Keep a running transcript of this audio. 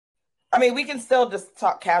I mean, we can still just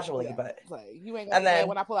talk casually, Yeah, but like you ain't gonna and be mad then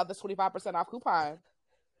when I pull out the 25% off coupon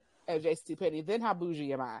at JCPenney. Then how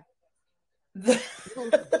bougie am I?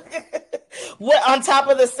 what on top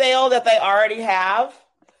of the sale that they already have?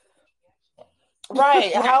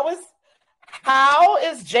 Right. Right. How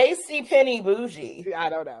is JC Penney bougie? I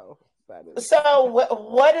don't know. That is. So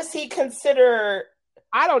what does he consider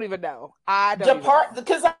I don't even know. I don't even depart know.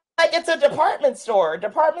 because like it's a department store.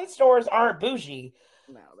 Department stores aren't bougie.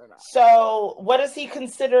 No, they're not. So what does he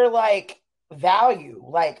consider like value,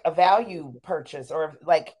 like a value purchase or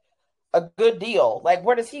like a good deal? Like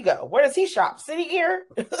where does he go? Where does he shop? City Gear?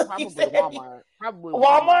 You Probably said Walmart. Probably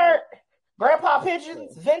Walmart. Walmart, Grandpa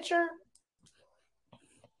Pigeons, Venture,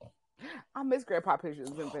 I miss Grandpa Pigeons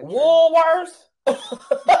and Venture. Woolworths.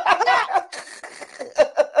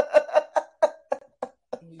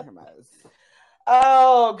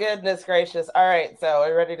 Oh goodness gracious! All right, so are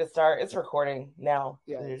you ready to start? It's recording now.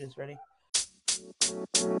 Yes. You're just ready.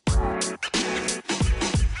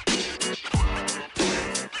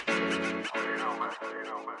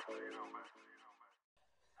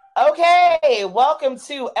 Okay, welcome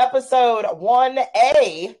to episode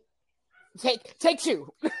 1A. Take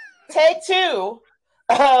two. Take two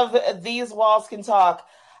of These Walls Can Talk.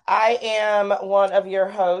 I am one of your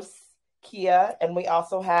hosts, Kia, and we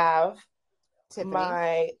also have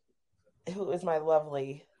Tiffany. who is my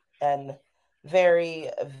lovely and very,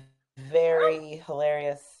 very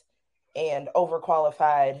hilarious and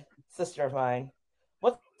overqualified sister of mine.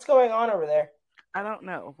 What's going on over there? I don't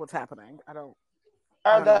know what's happening. I don't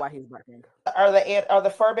Are know the why he's barking. are the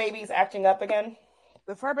fur babies acting up again?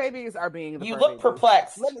 The fur babies are being the You fur look babies.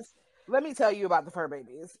 perplexed. Let me tell you about the fur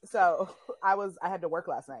babies. So I had to work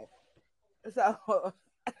last night. So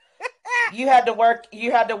you had to work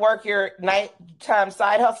your nighttime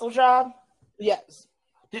side hustle job? Yes.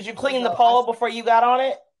 Did you clean the pole before you got on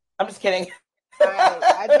it? I'm just kidding.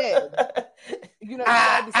 I did. You know,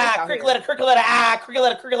 cricket,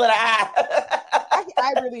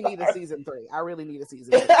 I really need a season 3. I really need a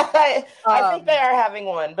season 3. I think they are having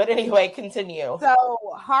one, but anyway, continue. So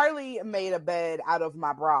Harley made a bed out of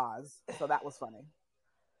my bras, so that was funny.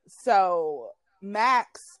 So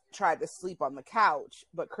Max tried to sleep on the couch,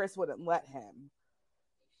 but Chris wouldn't let him.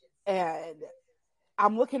 And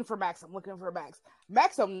I'm looking for Max.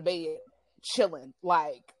 Max on the bed, chilling.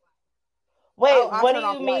 Like, wait, what do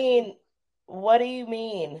you mean? What do you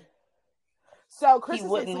mean? So Chris he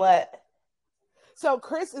wouldn't let. So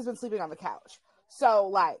Chris has been sleeping on the couch. So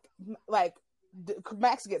like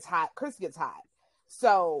Max gets hot. Chris gets hot.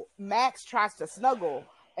 So Max tries to snuggle,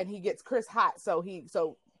 and he gets Chris hot. So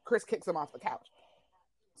Chris kicks him off the couch.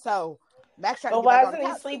 So Max tried to get back on the couch. Why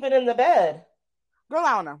isn't he sleeping in the bed? Girl,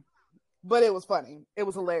 I don't know. But it was funny. It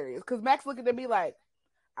was hilarious. Because Max looking at me like,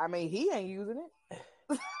 I mean, he ain't using it.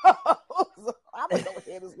 So I'm going to go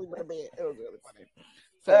ahead and sleep in the bed. It was really funny.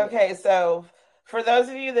 Okay, so for those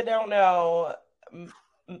of you that don't know,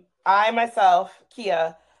 I myself,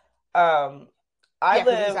 Kia, I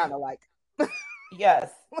live... sound alike.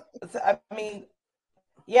 Yes. I mean...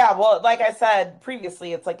 Yeah, well, like I said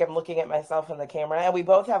previously, it's like I'm looking at myself in the camera, and we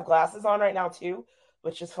both have glasses on right now too,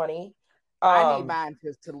 which is funny. I need mine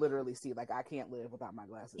to literally see. Like, I can't live without my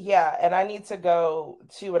glasses. Yeah, and I need to go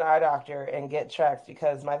to an eye doctor and get checked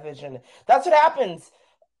because my vision... That's what happens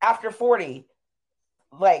after 40.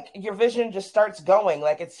 Like, your vision just starts going.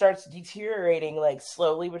 Like, it starts deteriorating, like,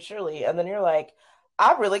 slowly but surely. And then you're like,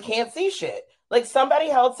 I really can't see shit. Like, somebody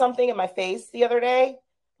held something in my face the other day,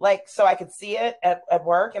 like, so I could see it at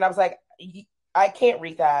work. And I was like, I can't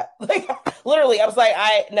read that. Like, literally, I was like,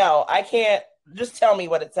 I can't. Just tell me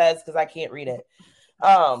what it says because I can't read it.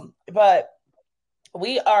 But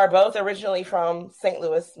we are both originally from St.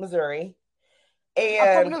 Louis, Missouri.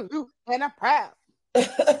 And I'm proud.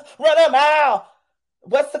 Run a mile.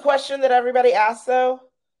 What's the question that everybody asks, though?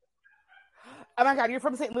 Oh my God, you're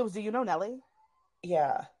from St. Louis. Do you know Nelly?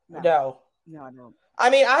 Yeah. No, I don't.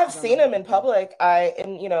 I mean, I've seen him in public.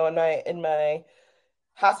 In my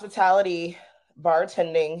hospitality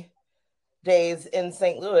bartending days in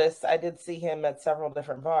St. Louis, I did see him at several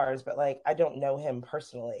different bars, but like I don't know him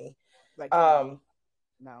personally. Like,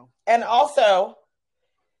 no. And also,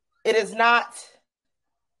 it is not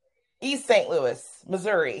East St. Louis,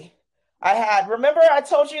 Missouri. Remember I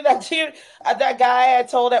told you that dude, that guy I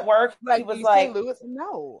told at work, like he was East like, St. Louis?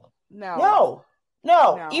 No.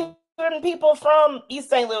 Even people from East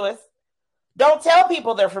St. Louis don't tell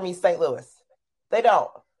people they're from East St. Louis. They don't.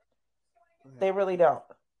 They really don't.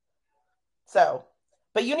 So,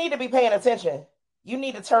 but you need to be paying attention. You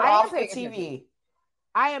need to turn off the TV. Attention.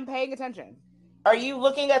 I am paying attention. Are you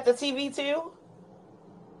looking at the TV too?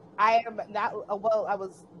 I am not. Well, I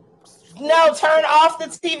was No, turn off the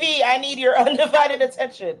TV. I need your undivided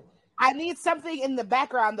attention. I need something in the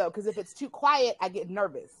background though, because if it's too quiet, I get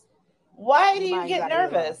nervous. Why do you get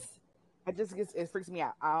nervous? It freaks me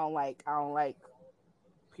out. I don't like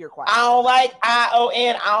pure quiet. I don't like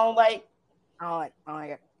ION. I don't like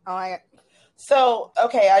it. So,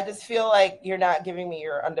 okay, I just feel like you're not giving me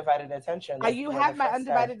your undivided attention. You have my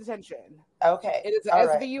undivided attention. Okay. It is an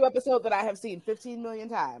SVU episode that I have seen 15 million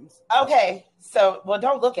times. Okay. So, well,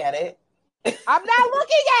 don't look at it. I'm not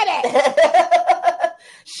looking at it.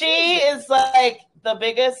 She is like the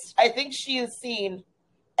biggest. I think she has seen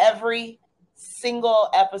every single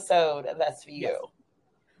episode of SVU.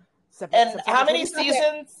 Yes. And how many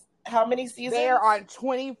seasons? How many seasons? They are on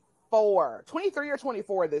 23 or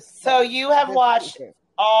 24 this season. So you have watched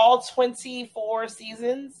all 24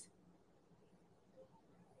 seasons?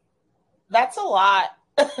 That's a lot.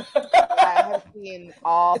 I have seen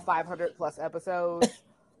all 500 plus episodes,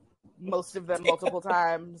 most of them multiple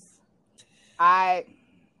times. I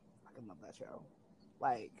fucking love that show.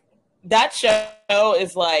 Like, that show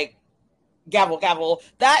is like gavel gavel.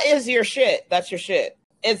 That is your shit. That's your shit.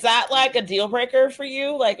 Is that like a deal breaker for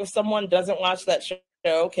you? Like, if someone doesn't watch that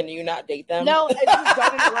show, can you not date them? No, just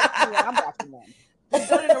don't interrupt me when I'm watching them. Just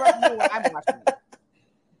don't interrupt me when I'm watching them.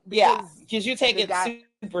 Yeah, because you take it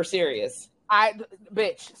super serious.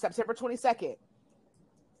 Bitch, September 22nd.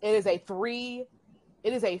 It is a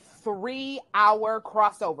 3-hour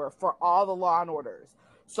crossover for all the Law and Orders.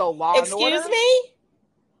 So Law and Order. Excuse me?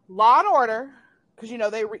 Law and Order,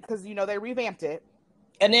 because they revamped it.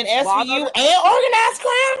 And then SVU and Organized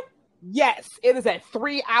Crime? Yes, it is a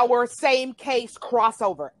 3-hour same case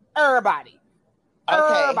crossover. Everybody.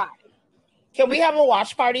 Okay. Everybody. Can we have a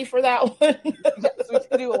watch party for that one? Yes, we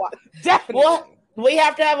can do a watch. Definitely. Well, we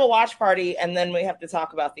have to have a watch party, and then we have to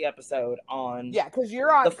talk about the episode on because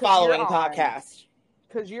you're on the following podcast.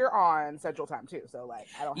 Because you're on Central Time too, so like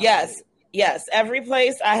I don't have yes. Every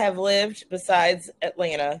place I have lived besides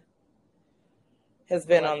Atlanta has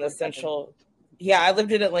been on the Central. Yeah, I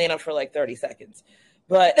lived in Atlanta for like 30 seconds.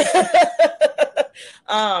 But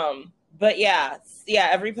but yeah,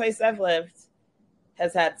 every place I've lived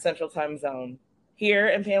has had Central Time Zone. Here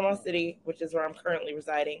in Panama City, which is where I'm currently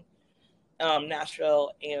residing,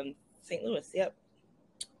 Nashville and St. Louis, yep.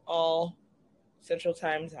 All Central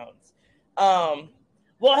Time Zones. Well,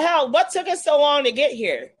 hell, what took us so long to get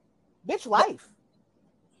here? Bitch, life.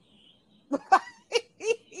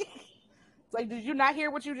 Like, did you not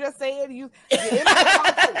hear what you just said? You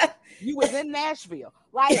was in Nashville.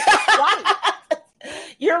 Like,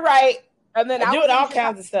 you're right. And then I'm doing all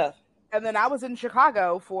kinds of stuff. And then I was in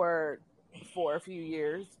Chicago for a few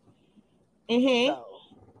years. Mm-hmm.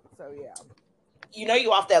 So yeah. You know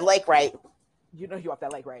you off that lake, right? You know you off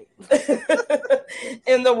that lake, right?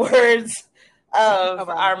 In the words of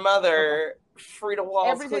our mother, Frida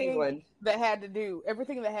Walls Cleveland.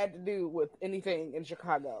 Everything that had to do with anything in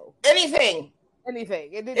Chicago. Anything.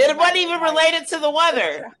 It wasn't even related to the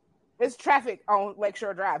weather. It's traffic on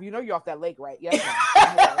Lakeshore Drive. You know you're off that lake, right? Yes.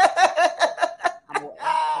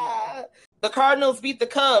 The Cardinals beat the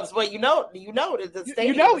Cubs. Well, you know the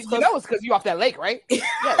stadium. It's because you're off that lake, right? Yes.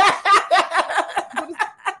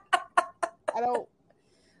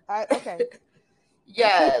 Okay.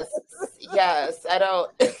 Yes. I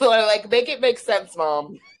don't like make it make sense,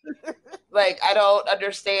 Mom. Like, I don't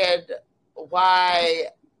understand why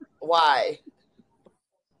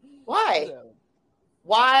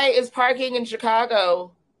is parking in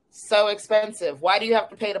Chicago so expensive? Why do you have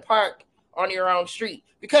to pay to park on your own street?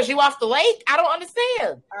 Because you off the lake? I don't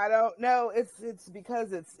understand. I don't know. It's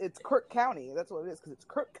because it's Crook County. That's what it is, because it's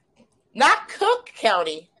Crook. Not Cook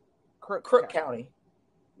County. Crook County.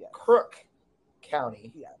 Yes. Crook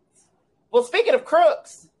County. Yes. Well, speaking of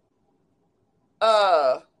crooks,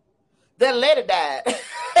 that Letty died.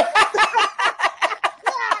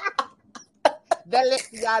 That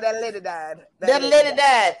Letty died. That Letty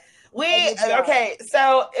died. Okay.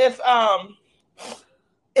 So if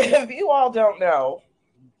you all don't know,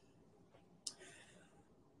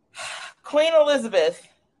 Queen Elizabeth,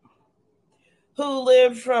 who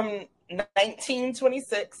lived from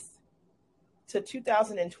 1926 to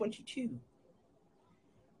 2022,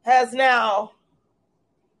 has now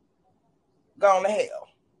gone to hell.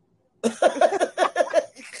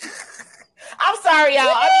 I'm sorry,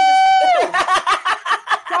 y'all.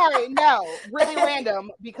 Sorry, no, really random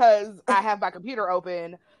because I have my computer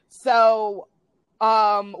open. So,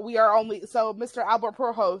 Mr. Albert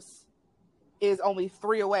Pujols is only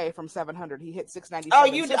 3 away from 700. He hit 697.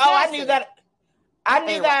 I knew that. I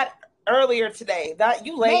knew that earlier today. That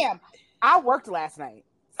you late, ma'am. I worked last night.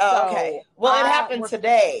 Oh, okay. Well, it happened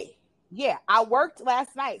today. Yeah, I worked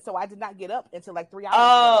last night, so I did not get up until like 3 hours ago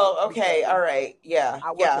Oh, okay. because All right. Yeah. I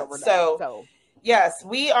worked Yeah. overnight. So, So yes,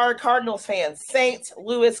 we are Cardinals fans, St.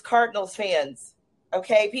 Louis Cardinals fans.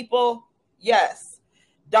 Okay, people? Yes.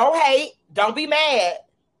 Don't hate. Don't be mad.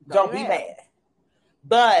 don't be Don't be mad. mad.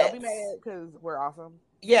 Don't But, be mad because we're awesome.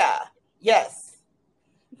 yeah. Yes.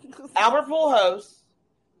 Albert Pujols,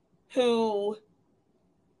 who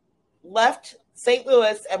left St.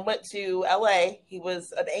 Louis and went to LA, he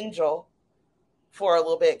was an Angel for a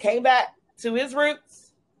little bit, came back to his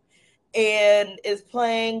roots and is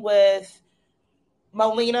playing with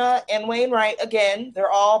Molina and Wainwright again. They're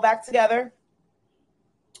all back together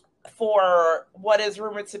for what is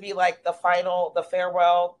rumored to be like the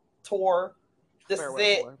farewell tour. This is Farewell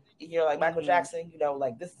it. tour. Like Michael Mm-hmm. Jackson,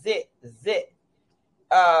 like this is it. This is it.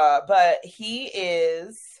 But he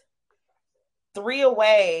is 3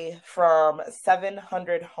 away from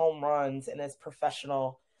 700 home runs in his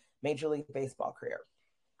professional Major League Baseball career.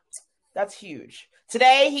 That's huge.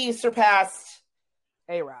 Today he surpassed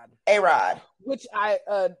A-Rod. Which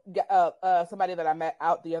somebody that I met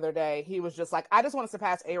out the other day, he was just like, I just want to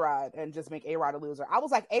surpass A-Rod and just make A-Rod a loser. I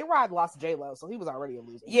was like, A-Rod lost J-Lo, so he was already a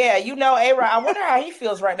loser. Yeah, A-Rod. I wonder how he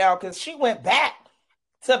feels right now because she went back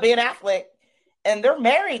to Ben Affleck and they're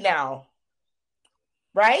married now.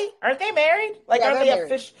 Right? Aren't they married? Like, aren't they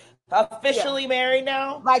officially married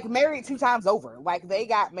now? Like, married 2 times over. Like, they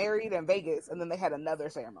got married in Vegas and then they had another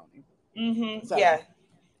ceremony. Mm-hmm. So, yeah.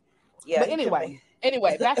 But anyway,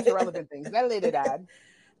 back to relevant things. That lady died.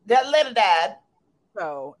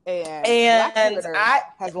 So, and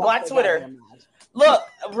Black Twitter. Look,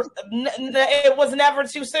 it was never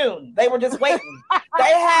too soon. They were just waiting.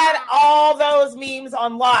 They had all those memes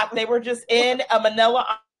on lock. They were just in a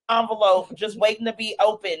manila envelope, just waiting to be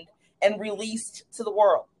opened and released to the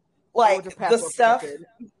world. Like the stuff.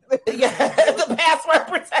 Yeah, the password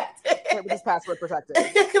protected. It was just password protected.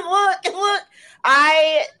 Look.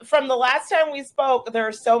 From the last time we spoke, there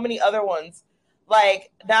are so many other ones.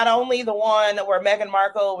 Like not only the one where Meghan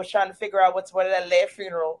Markle was trying to figure out what's that late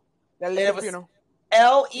funeral. That late funeral.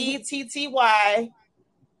 Letty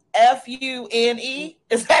Fune.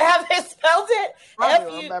 Is that how they spelled it? I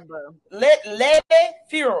don't remember. Letty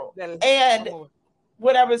funeral. And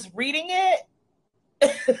when I was reading it,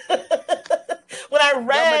 when I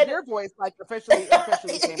read your voice like officially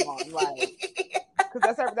came on, like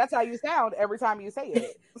because that's how you sound every time you say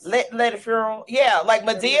it. Letty funeral. Yeah, like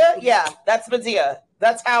Medea. Yeah, that's Medea.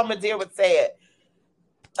 That's how Medea would say it.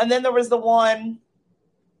 And then there was the one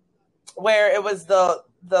where it was the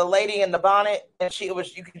lady in the bonnet and you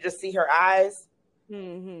could just see her eyes.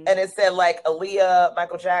 Mm-hmm. And it said like Aaliyah,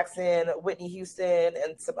 Michael Jackson, Whitney Houston,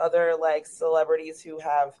 and some other like celebrities who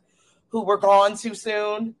were gone too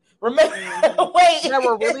soon. Remember? Mm-hmm. Wait, they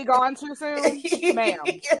were really gone too soon, ma'am.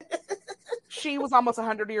 She was almost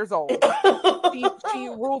 100 years old. She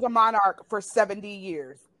ruled a monarch for 70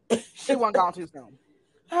 years. She wasn't gone too soon.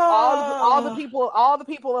 All the people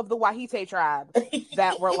of the Wahite tribe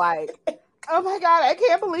that were like, oh my God, I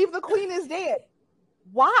can't believe the queen is dead.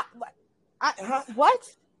 What?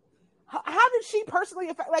 What? How did she personally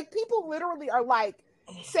affect? Like, people literally are like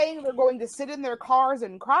saying they're going to sit in their cars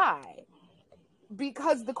and cry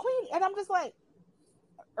because the queen, and I'm just like,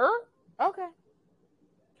 okay.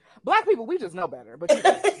 Black people, we just know better, but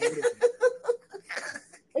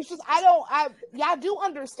it's just I do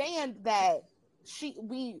understand that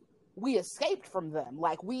we escaped from them.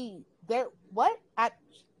 Like I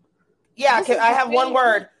have one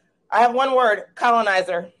word.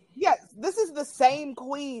 Colonizer. Yes, this is the same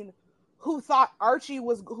queen who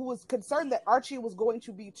was concerned that Archie was going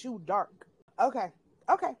to be too dark. Okay.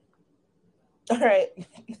 All right.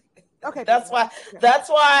 Okay. That's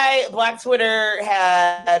why Black Twitter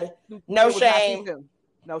had no shame.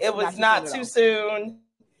 It was not too soon.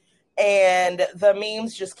 And the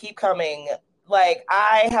memes just keep coming. Like,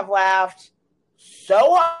 I have laughed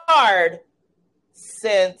so hard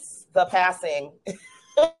since the passing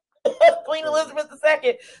Queen Elizabeth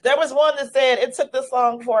II. There was one that said it took this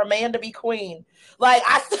long for a man to be queen. Like,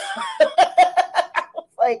 I was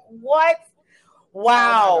like, what?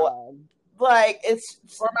 Wow. Oh, like, it's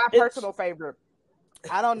my personal favorite.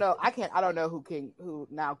 I don't know who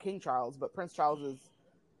King Charles, but Prince Charles's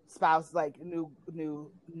spouse, like new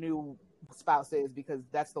spouse is, because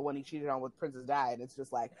that's the one he cheated on with Princess Di, and it's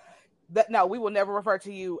just like that. No, we will never refer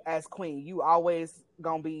to you as queen. You always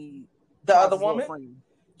gonna be the Charles' other woman.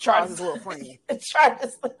 Charles' little friend. Because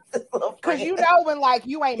when like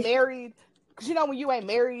you ain't married. Because when you ain't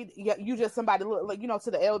married, you just somebody like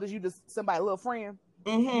to the elders, you just somebody little friend.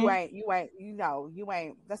 Mm-hmm. You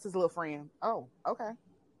ain't. That's his little friend. Oh, okay.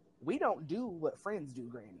 We don't do what friends do,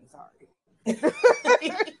 Granny. Sorry.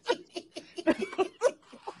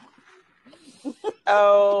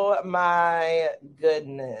 Oh my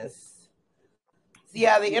goodness.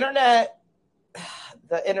 Yeah, the internet.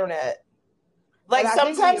 And Like I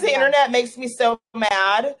think me sometimes and the Matt, internet makes me so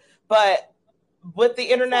mad, but with the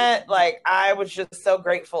internet, like I was just so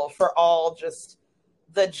grateful for all just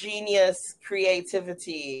the genius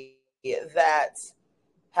creativity that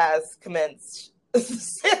has commenced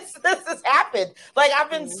since this has happened. Like I've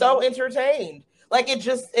been so entertained. Like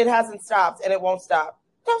it hasn't stopped and it won't stop.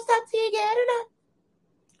 Don't stop till you get enough.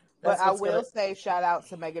 but That's I what's will gonna. say shout out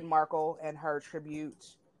to Meghan Markle and her tribute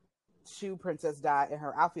to Princess Di and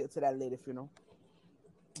her outfit to that lady funeral.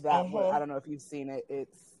 That was, I Mm-hmm. don't know if you've seen it.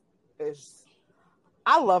 It's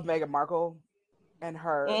I love Meghan Markle and just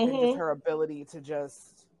Mm-hmm. her ability to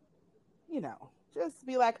just, just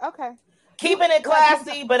be like, okay, you Keeping it like.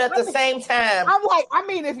 classy, but at I the mean, same time,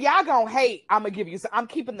 if y'all gonna hate, I'm gonna give you. I'm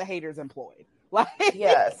keeping the haters employed. Like, I'm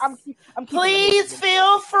yes. I'm keeping the haters Please employed.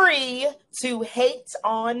 feel free to hate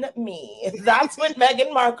on me. That's what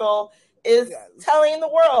Meghan Markle is Yes, telling the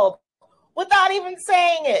world without even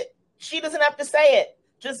saying it. She doesn't have to say it.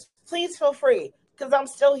 Just please feel free because I'm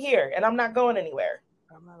still here and I'm not going anywhere.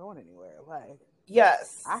 I'm not going anywhere. Like,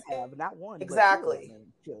 I Yes, have not one but two exactly.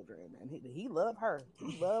 children, and he loved her.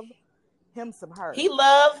 He loved him some her. He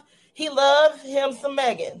love he love him some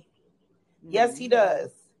Megan. Yes, he Mm-hmm.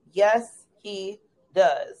 does. Yes, he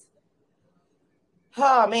does.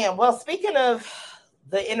 Oh man. Well, speaking of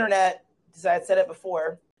the internet, as I said it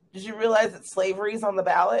before, did you realize that slavery is on the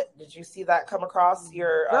ballot? Did you see that come across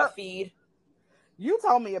your Girl, feed? you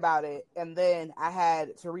told me about it, and then I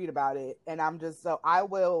had to read about it, and I'm just so I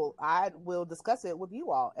will discuss it with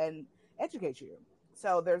you all and educate you.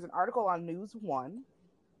 So there's an article on News One.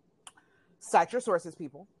 Cite your sources,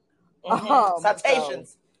 people. Mm-hmm. So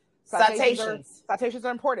Citations. citations are Citations. citations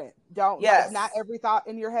are important. Don't like Yes. not every thought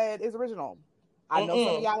in your head is original. I know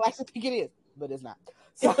some of Mm-mm. y'all like to think it is, but it's not.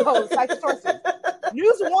 So cite your sources.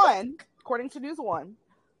 News One, according to News One,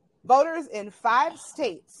 voters in 5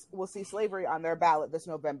 states will see slavery on their ballot this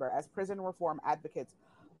November as prison reform advocates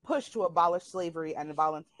push to abolish slavery and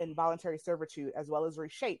involuntary servitude, as well as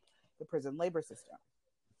reshape the prison labor system.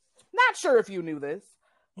 Not sure if you knew this,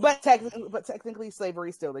 but technically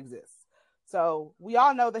slavery still exists. So we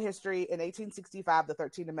all know the history. In 1865, the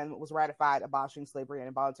 13th Amendment was ratified, abolishing slavery and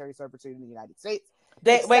involuntary servitude in the United States,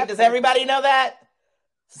 Wait, except does for the. everybody know that?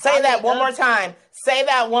 I Say that mean, one more time. Say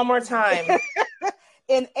that one more time.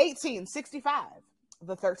 in 1865,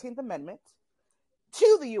 the 13th Amendment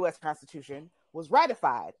to the U.S. Constitution was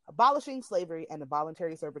ratified, abolishing slavery and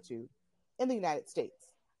involuntary servitude in the United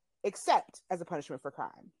States, except as a punishment for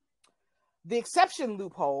crime. The exception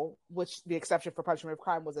loophole, which the exception for punishment of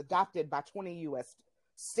crime was adopted by 20 U.S.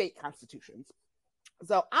 state constitutions.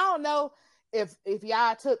 So I don't know if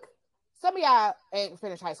y'all took some of y'all ain't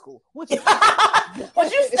finished high school, which is fine.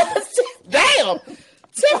 Would you damn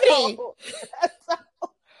Tiffany? so,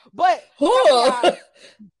 but some of y'all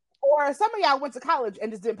or some of y'all went to college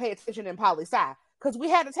and just didn't pay attention in poli sci because we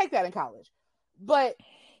had to take that in college. But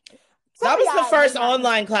some That of was the y'all may first not.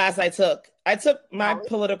 online class I took. I took my Poli?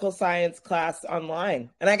 political science class online,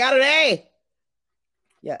 and I got an A.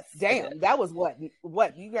 Yes, I did. Damn, that was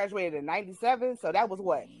what you graduated in '97, so that was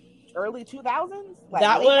what early 2000s, like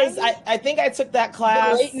That late was '90s, I think I took that the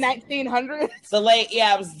class late 1900s.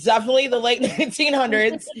 it was definitely the late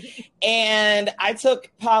 1900s, and I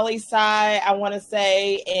took poli sci. I want to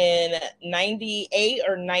say in 98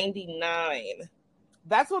 or 99.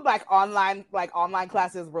 That's what like online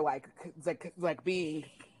classes were like being.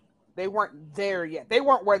 They weren't there yet. They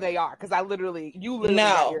weren't where they are because you literally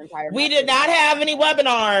got your No, entire we did master's not online. have any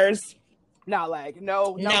webinars. No, like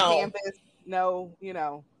no No, Canvas, no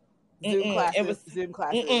Zoom it classes, was Zoom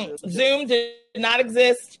classes. It was just Zoom did not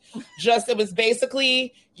exist. Just it was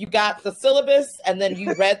basically you got the syllabus and then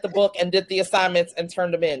you read the book and did the assignments and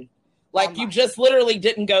turned them in. Like you online. just literally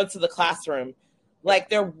didn't go to the classroom. Like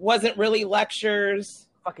there wasn't really lectures.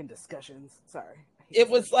 Fucking discussions. Sorry. It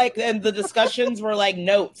was like, and the discussions were like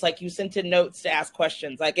notes. Like you sent in notes to ask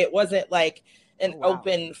questions. Like it wasn't like an Oh wow.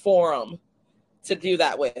 open forum to do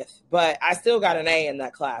that with. But I still got an A in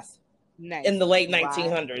that class in Nice. the late Why?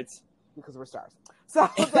 1900s. Because we're stars. So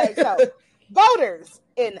it's like voters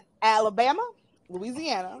in Alabama,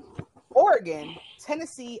 Louisiana, Oregon,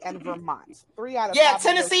 Tennessee, and Vermont. Three out of Yeah, five of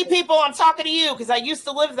those Tennessee states. people, I'm talking to you because I used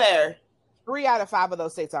to live there. 3 out of 5 of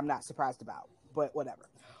those states I'm not surprised about, but whatever.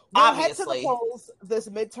 We'll head to the Obviously. polls this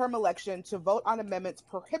midterm election to vote on amendments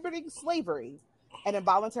prohibiting slavery and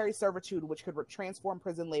involuntary servitude, which could transform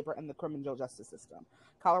prison labor and the criminal justice system.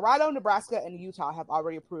 Colorado, Nebraska, and Utah have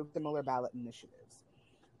already approved similar ballot initiatives.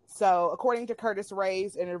 So, according to Curtis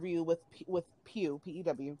Ray's interview with Pew,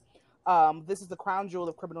 PEW, this is the crown jewel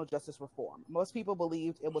of criminal justice reform. Most people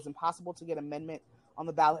believed it was impossible to get amendment on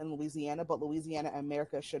the ballot in Louisiana, but Louisiana and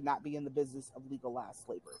America should not be in the business of legalized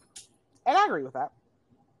slavery. And I agree with that.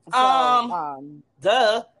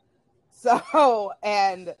 Duh.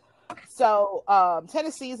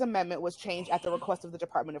 Tennessee's amendment was changed at the request of the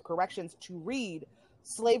Department of Corrections to read,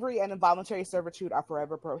 "Slavery and involuntary servitude are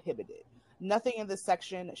forever prohibited. Nothing in this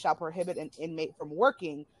section shall prohibit an inmate from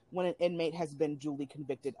working when an inmate has been duly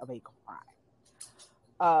convicted of a crime."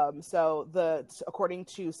 According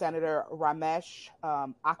to Senator Ramesh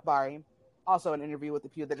Akbari, also an interview with the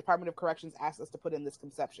Pew, the Department of Corrections asked us to put in this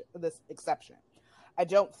exception. I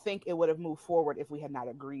don't think it would have moved forward if we had not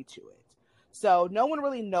agreed to it. So no one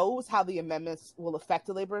really knows how the amendments will affect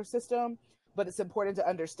the labor system, but it's important to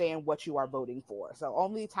understand what you are voting for. So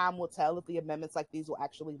only time will tell if the amendments like these will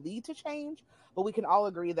actually lead to change, but we can all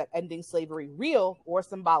agree that ending slavery, real or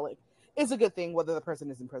symbolic, is a good thing whether the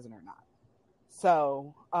person is in prison or not.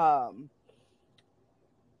 So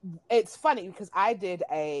it's funny because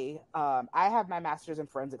I have my master's in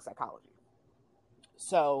forensic psychology.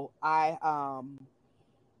 So I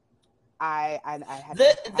had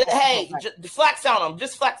just flex on them.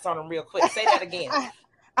 Just flex on them real quick. Say that again.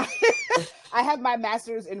 I have my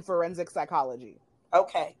master's in forensic psychology.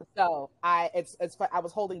 Okay. So I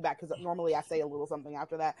was holding back because normally I say a little something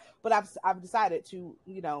after that, but I've decided to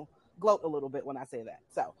gloat a little bit when I say that.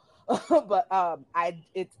 So, but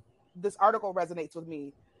this article resonates with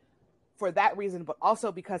me for that reason, but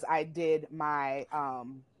also because I did my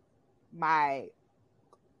my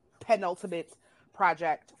penultimate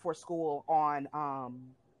project for school on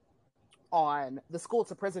the school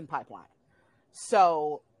to prison pipeline.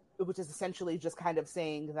 So, which is essentially just kind of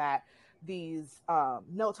saying that these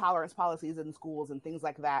no tolerance policies in schools and things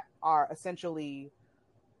like that are essentially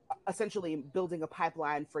building a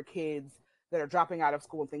pipeline for kids that are dropping out of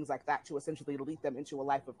school and things like that to essentially lead them into a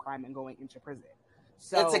life of crime and going into prison.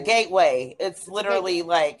 So it's a gateway. It's literally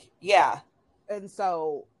like, yeah. And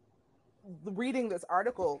so reading this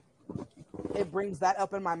article, it brings that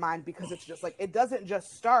up in my mind because it's just like, it doesn't just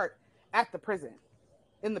start at the prison,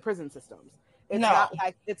 in the prison systems.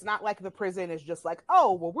 It's not like the prison is just like,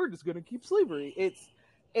 oh, well, we're just going to keep slavery.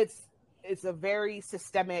 It's a very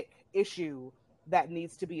systemic issue that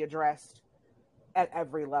needs to be addressed at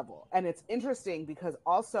every level. And it's interesting because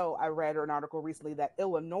also I read an article recently that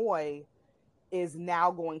Illinois is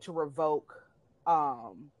now going to revoke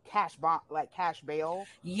cash bail.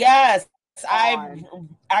 Yes, I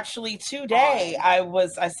actually today I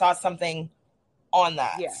saw something on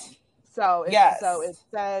that. Yeah. So it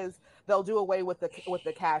says they'll do away with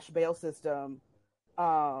the cash bail system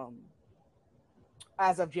as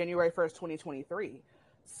of January 1st, 2023.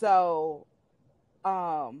 So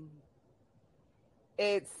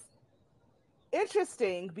it's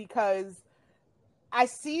interesting because I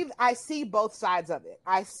see both sides of it.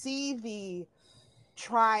 I see the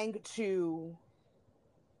trying to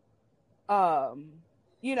low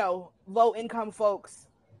income folks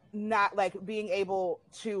not being able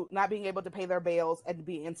to pay their bails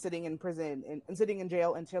and sitting in prison and sitting in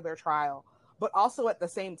jail until their trial, but also at the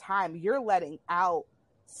same time you're letting out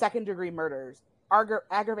second degree murders,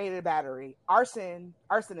 aggravated battery,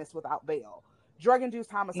 arsonists without bail, drug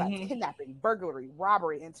induced homicides, kidnapping, burglary,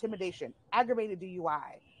 robbery, intimidation, aggravated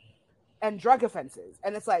DUI, and drug offenses.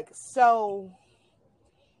 And it's like, so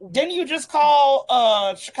didn't you just call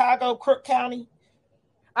Chicago Crook County?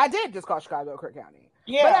 I did just call Chicago Crook County.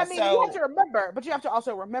 Yeah, but I mean, you have to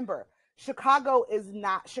also remember, Chicago is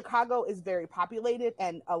very populated,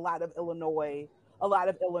 and a lot of Illinois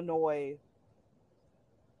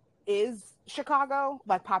is Chicago,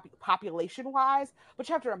 like population wise. But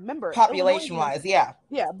you have to remember, yeah.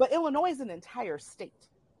 But Illinois is an entire state,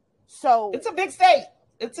 so it's a big state.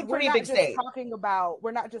 It's a pretty big state.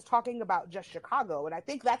 We're not just talking about just Chicago, and I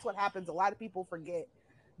think that's what happens. A lot of people forget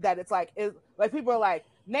that it's like people are like,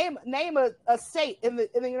 name a state in the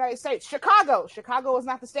United States. Chicago is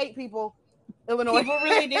not the state, people. Illinois. People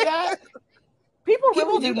really do that. People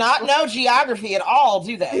really do not know geography at all,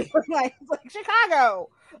 do they? Like Chicago.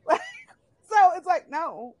 So it's like,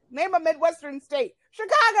 no, name a Midwestern state.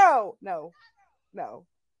 Chicago. No.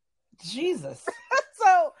 Jesus.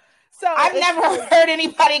 So I've never heard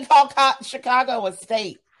anybody call Chicago a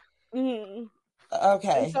state. Mm-hmm.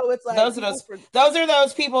 Okay. And so it's like those are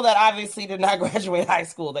those people that obviously did not graduate high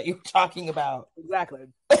school that you're talking about. Exactly.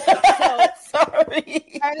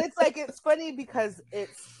 Sorry. And it's like, it's funny because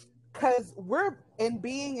we're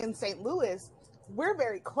being in St. Louis, we're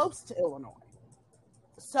very close to Illinois.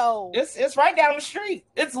 So it's right down the street.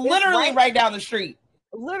 It's literally right down the street.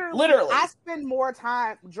 Literally, I Literally. spend more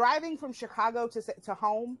time driving from Chicago to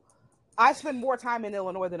home. I spend more time in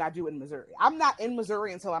Illinois than I do in Missouri. I'm not in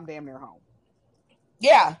Missouri until I'm damn near home.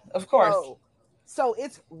 Yeah, of course. So, so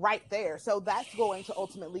it's right there. So that's going to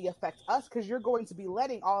ultimately affect us because you're going to be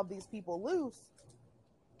letting all of these people loose,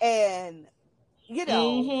 and you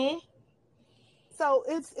know, Mm-hmm. so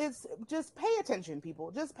it's just pay attention,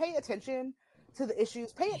 people. Just pay attention to the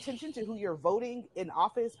issues. Pay attention to who you're voting in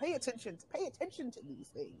office. Pay attention to these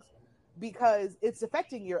things because it's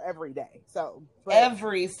affecting your everyday. So,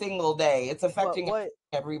 Every single day. It's but affecting what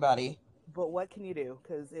everybody. what can you do?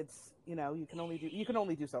 Because it's you can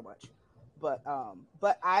only do so much. But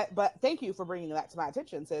thank you for bringing that to my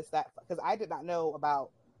attention, sis. That because I did not know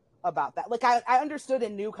about that. Like I understood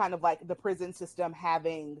and knew kind of like the prison system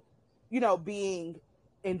having, being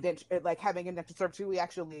indentured, like having indentured servitude. We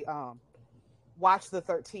actually watched the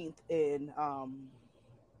 13th in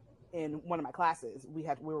one of my classes. We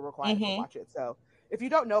were required to Mm-hmm. watch it. So if you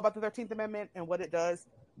don't know about the 13th Amendment and what it does,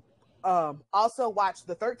 also watch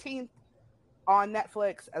the 13th on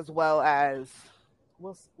Netflix as well as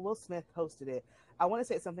Will Smith hosted it. I want to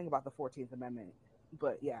say something about the 14th Amendment,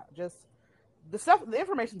 but yeah, just the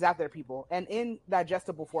information's out there, people, and in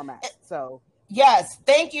digestible formats. So Yes,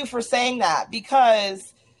 thank you for saying that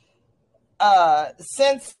because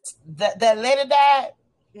since that lady died,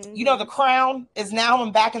 the mm-hmm. Crown is now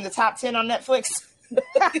back in the top 10 on Netflix.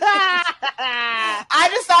 I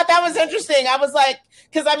just thought that was interesting. I was like,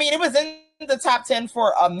 because I mean, it was in the top 10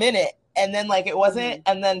 for a minute and then like it wasn't.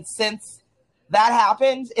 mm-hmm. And then since that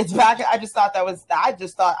happened, it's back. I just thought I was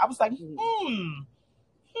like, Mm-hmm.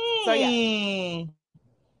 hmm, So yeah, hmm.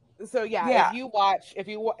 if Yeah. you watch, if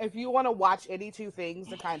you want to watch any two things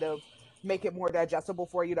to kind of make it more digestible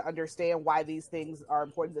for you to understand why these things are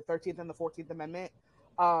important, the 13th and the 14th Amendment,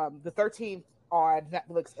 the 13th on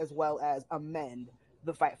Netflix as well as Amend,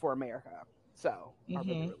 the Fight for America, so are really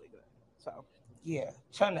Mm-hmm. really good. So Yeah.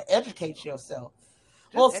 Trying to educate yourself.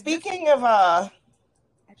 Well, just speaking of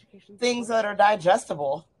education's things important. that are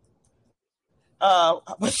digestible,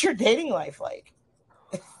 what's your dating life like?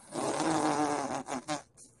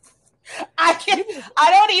 I can't, You can just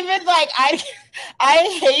I don't even like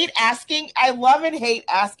I hate asking, I love and hate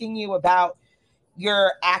asking you about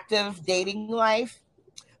your active dating life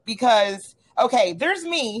because okay, there's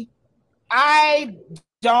me. I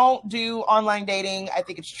don't do online dating. I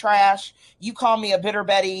think it's trash. You call me a bitter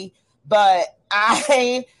Betty, but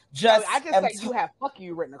I no, I just just am say you have "fuck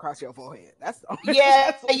you" written across your forehead. That's the only,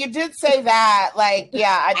 yeah, that's you did say that. Like,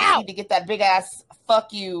 yeah, I just ow. need to get that big ass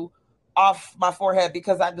fuck you off my forehead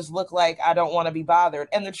because I just look like I don't want to be bothered.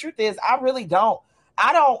 And the truth is, I really don't.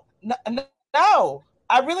 I don't, no,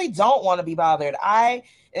 I really don't want to be bothered. I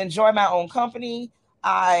enjoy my own company.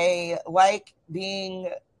 I like being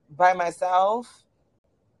by myself.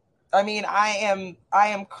 I mean, I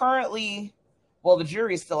am currently, well, the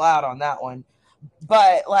jury's still out on that one,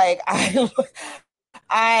 but like,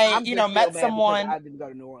 I'm just met still mad because someone. I didn't go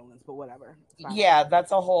to New Orleans, but whatever, it's fine. Yeah,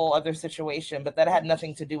 that's a whole other situation, but that had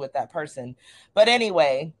nothing to do with that person. But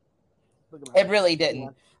anyway, Look at my it face. really Go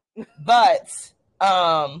didn't. on. But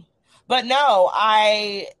um but no,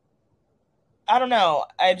 I don't know.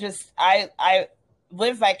 I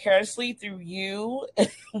live vicariously through you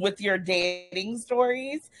with your dating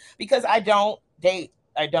stories because I don't date.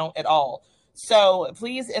 I don't at all. So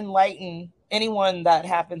please enlighten anyone that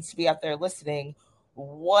happens to be out there listening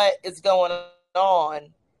what is going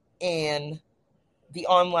on in the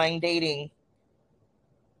online dating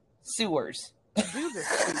sewers. Dudes are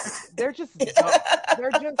stupid. They're just dumb.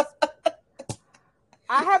 They're just.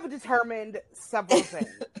 I have determined several things.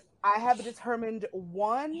 I have determined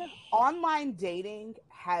one, online dating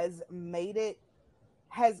has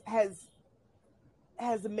has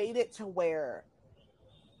has made it to where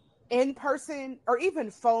in person or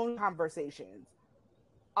even phone conversations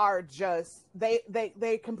are just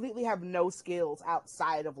they completely have no skills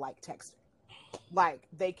outside of like texting. Like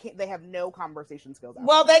they have no conversation skills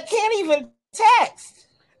Well, outside of they that. can't even text.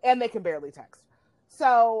 And they can barely text.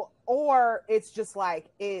 So, or it's just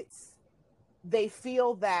like they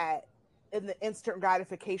feel that in the instant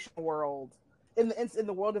gratification world, in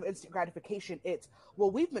the world of instant gratification, it's well,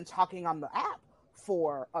 we've been talking on the app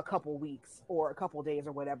for a couple weeks or a couple days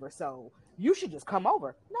or whatever, so you should just come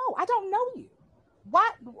over. No, I don't know you.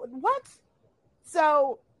 What?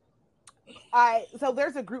 So so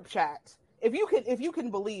there's a group chat. If you can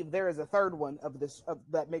believe there is a third one of this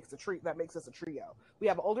that makes us a trio. We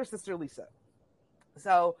have an older sister Lisa.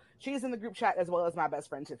 So she's in the group chat as well as my best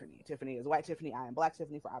friend Tiffany. Tiffany is white Tiffany. I am black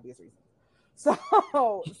Tiffany for obvious reasons. So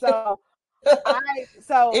so I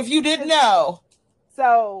so If you didn't know.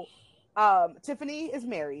 so Tiffany is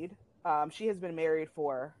married. She has been married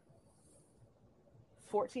for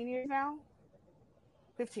 14 years now.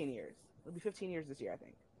 15 years. It'll be 15 years this year, I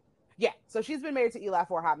think. Yeah. So she's been married to Eli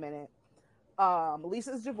for a hot minute.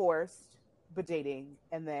 Lisa's divorced, but dating,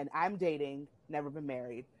 and then I'm dating, never been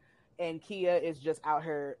married, and Kia is just out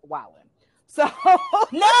here wilding. So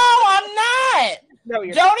No, I'm not. no,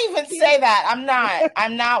 you're not. Don't even say that. I'm not.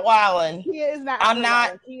 I'm not wilding. Kia is not out I'm here not.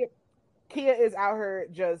 wilding. Kia is out here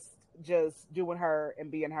just doing her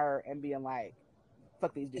and being like,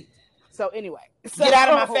 fuck these dudes. So anyway, Get out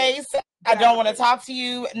of my face. I don't want to talk to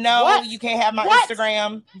you. No, what? you can't have my What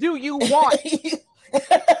Instagram. do you want?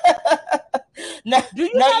 No,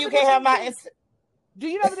 you can't have my Instagram. Do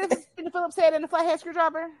you know the difference between the Phillips head and the flathead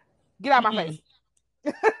screwdriver? Get out of my face.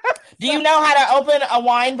 Do you know how to open a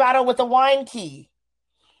wine bottle with a wine key?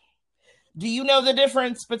 Do you know the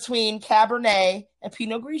difference between Cabernet and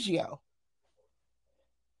Pinot Grigio?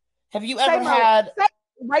 Have you ever had...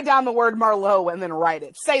 Write down the word Merlot and then write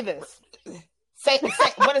it. Say this. Say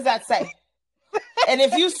what does that say? And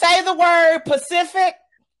if you say the word Pacific...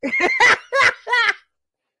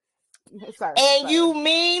 Sorry. You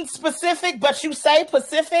mean specific, but you say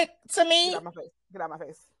Pacific to me? Get out my face. Get out my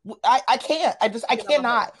face. I can't. I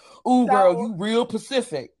cannot. Ooh, so, girl, you real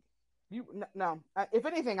Pacific. No. If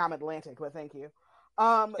anything, I'm Atlantic, but thank you.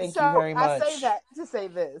 Thank you very much. I say that to say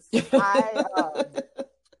this.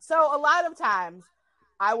 So a lot of times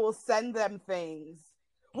I will send them things.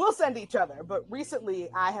 We'll send each other, but recently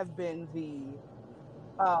I have been the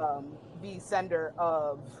sender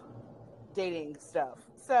of dating stuff.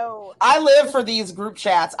 So I live for these group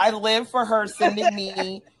chats. I live for her sending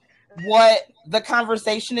me what the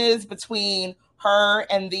conversation is between her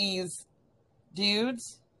and these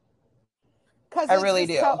dudes. I really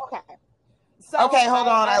do. Okay, hold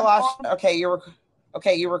on. I lost. Okay, you're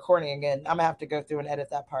recording again. I'm gonna have to go through and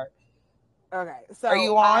edit that part. Okay, so are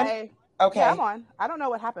you on? Okay, yeah, I'm on. I don't know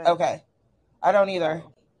what happened. Okay, I don't either.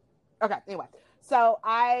 Okay, anyway, so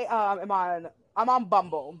I'm on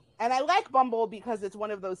Bumble, and I like Bumble because it's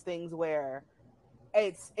one of those things where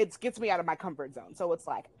it gets me out of my comfort zone. So it's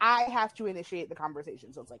like I have to initiate the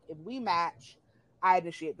conversation. So it's like if we match, I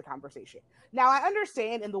initiate the conversation. Now I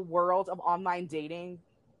understand in the world of online dating,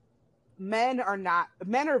 men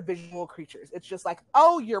are visual creatures. It's just like,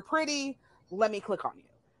 oh, you're pretty, let me click on you.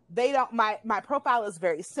 They don't. My profile is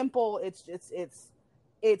very simple. It's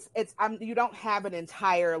you don't have an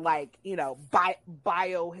entire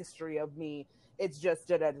bio history of me. It's just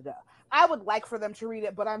da da da da. I would like for them to read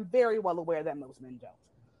it, but I'm very well aware that most men don't.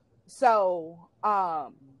 So,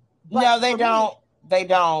 no, they don't. They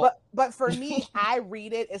don't. But for me, I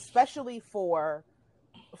read it, especially for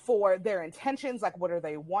their intentions, like what are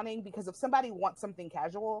they wanting? Because if somebody wants something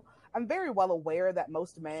casual, I'm very well aware that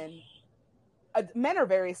most men are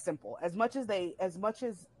very simple. As much as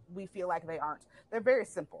we feel like they aren't, they're very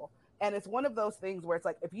simple. And it's one of those things where it's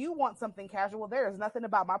like, if you want something casual, there is nothing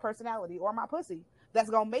about my personality or my pussy that's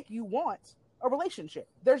going to make you want a relationship.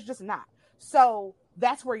 There's just not. So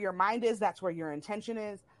that's where your mind is. That's where your intention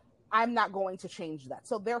is. I'm not going to change that.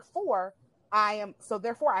 So therefore I'm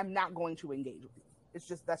not going to engage with you.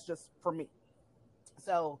 That's just for me.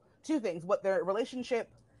 So 2 things, what their relationship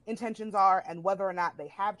intentions are and whether or not they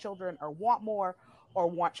have children or want more or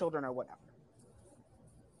want children or whatever.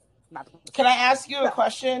 Can I ask you a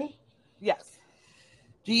question? Yes.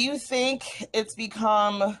 Do you think it's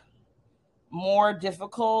become more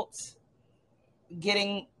difficult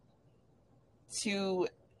getting to,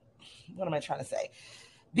 what am I trying to say?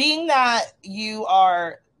 Being that you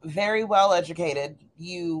are very well educated,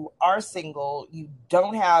 you are single, you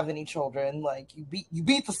don't have any children, like you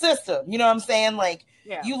beat the system. You know what I'm saying? Like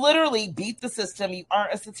you literally beat the system. You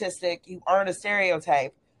aren't a statistic. You aren't a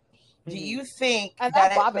stereotype. Do you think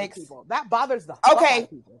that bothers people? That bothers the fuck out of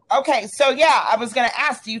people. Okay, so yeah, I was gonna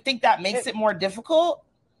ask. Do you think that makes it more difficult?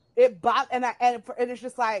 And it's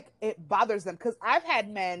just like it bothers them because I've had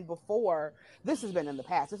men before. This has been in the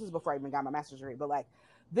past. This is before I even got my master's degree. But like,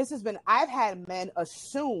 I've had men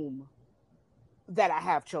assume that I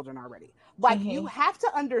have children already. Like you have to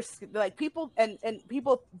understand. Like people and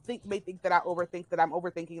people may think that I overthink, that I'm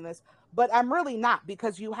overthinking this, but I'm really not,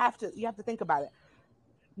 because you have to think about it.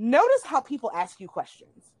 Notice how people ask you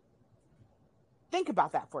questions. Think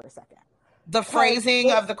about that for a second. The phrasing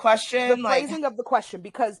of the question. The phrasing of the question,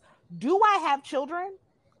 because do I have children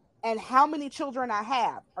and how many children I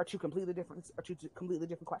have are two completely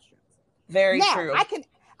different questions. Very true.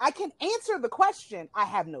 I can answer the question, I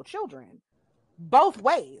have no children, both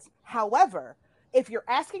ways. However, if you're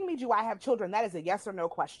asking me, do I have children? That is a yes or no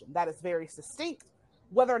question. That is very succinct,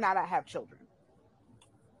 whether or not I have children.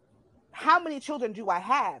 How many children do I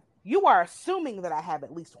have you are assuming that I have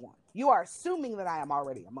at least one. You are assuming that I am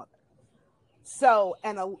already a mother. So,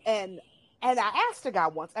 and I asked a guy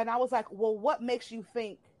once, and I was like, well, what makes you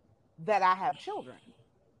think that I have children?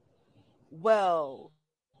 Well,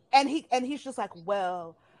 and he's just like,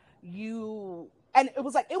 well, you, and it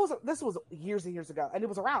was like, this was years and years ago, and it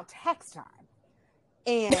was around tax time.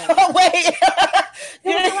 And Oh, wait.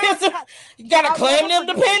 You gotta I'll claim never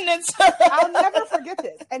the forget this. independence. I'll never forget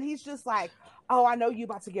this. And he's just like, oh, I know you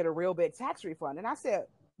about to get a real big tax refund. And I said,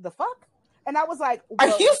 the fuck? And I was like, Are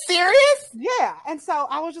well, you serious? yeah. And so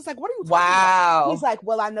I was just like, what are you talking about? Wow. He's like,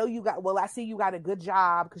 well, I see you got a good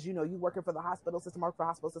job because, you know, you working for the hospital system, worked for the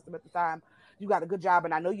hospital system at the time. You got a good job.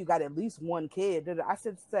 And I know you got at least one kid. I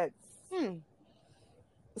said,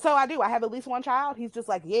 so I do. I have at least one child. He's just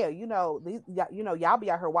like, yeah, y'all be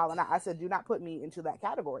out here wilding out. I said, do not put me into that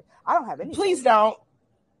category. I don't have any. Please don't.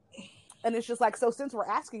 And it's just like, so since we're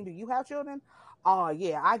asking, do you have children? Oh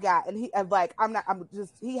yeah, I got. And he had like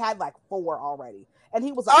 4 already. And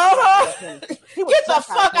he was like, get the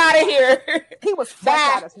fuck out of here. He was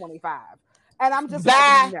fresh out of 25. And I'm just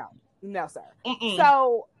like, no, sir. Mm-mm.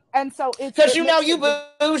 So it's because you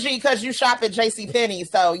bougie because you shop at JCPenney,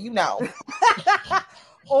 so you know.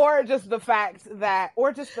 or just the fact that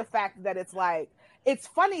it's like, it's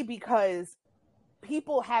funny because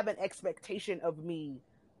people have an expectation of me.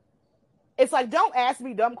 It's like, don't ask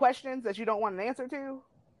me dumb questions that you don't want an answer to,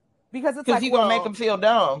 because it's like, you're gonna make them feel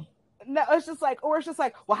dumb. No, it's just like,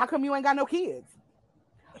 well, how come you ain't got no kids?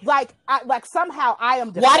 Like somehow I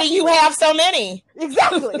am. Why do you have so many?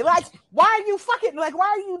 Exactly. Like, why are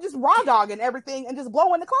you just raw dogging everything and just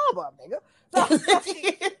blowing the club up, nigga? Turn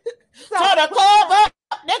the club up,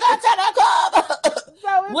 nigga. Turn the club up.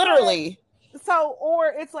 So literally. Or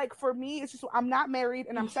it's like, for me, it's just, I'm not married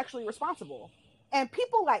and I'm sexually responsible. And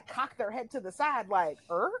people like cock their head to the side, like,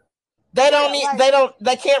 they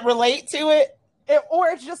can't relate to it. Or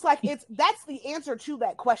it's just like, that's the answer to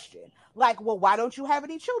that question. Like, well, why don't you have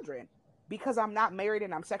any children? Because I'm not married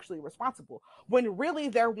and I'm sexually responsible. When really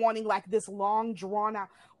they're wanting like this long drawn out,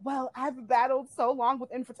 well, I've battled so long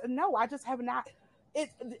with infertility. No, I just have not.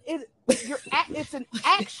 It's an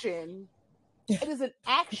action. It is an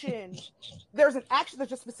action. There's a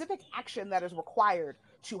specific action that is required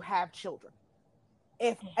to have children.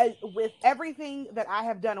 With everything that I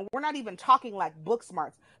have done, and we're not even talking like book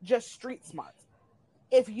smarts, just street smarts.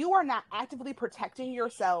 If you are not actively protecting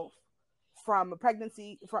yourself from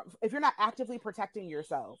pregnancy, if you're not actively protecting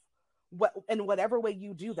yourself, in whatever way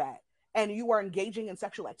you do that, and you are engaging in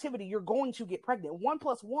sexual activity, you're going to get pregnant. 1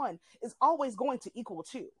 + 1 is always going to equal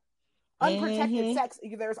 2. Unprotected sex,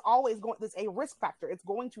 there's a risk factor. It's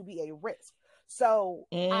going to be a risk. So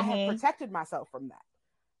I have protected myself from that.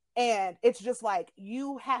 And it's just like,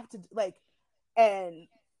 you have to, like, and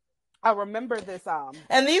I remember this.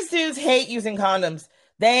 And these dudes hate using condoms.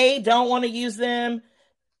 They don't want to use them.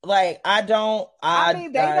 Like, they don't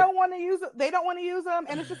want to use them. They don't want to use them.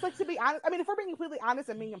 And it's just like, to be honest, I mean, if we're being completely honest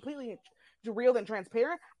and being completely real and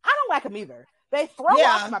transparent, I don't like them either. They throw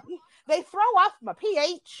off my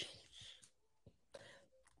pH.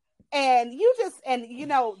 And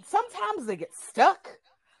sometimes they get stuck.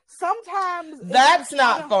 Sometimes that's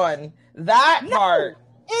not fun. Part.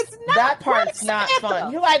 It's not. That part's not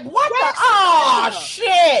fun. You're like, what the? Oh,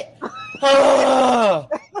 shit. Oh,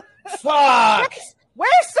 fuck.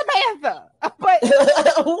 Where's Samantha?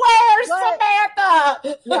 Where's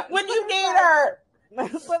Samantha when you need her?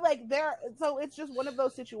 But like, so it's just one of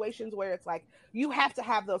those situations where it's like, you have to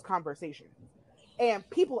have those conversations. And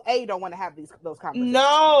people don't want to have those conversations.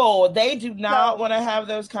 No, they do not want to have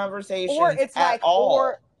those conversations. Or it's at like, all.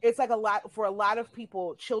 Or it's like for a lot of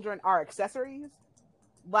people, children are accessories.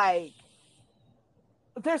 Like,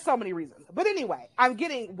 there's so many reasons. But anyway, I'm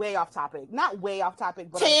getting way off topic. Not way off topic,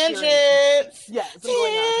 but tangents. Yes,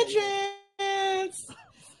 tangents.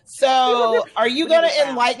 So, are you going to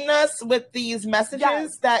enlighten us with these messages?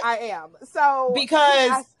 Yes, that I am. So,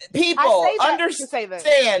 because people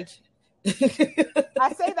understand.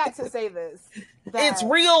 I say that to say this. It's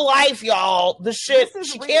real life, y'all. The shit,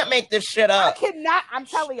 she can't make this shit up. I cannot. I'm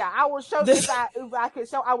telling y'all. I will show this. If I could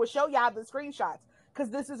show, I will show y'all the screenshots,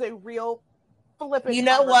 because this is a real flipping. You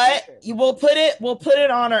know what? We'll put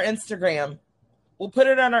it on our Instagram. We'll put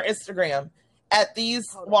it on our Instagram. At These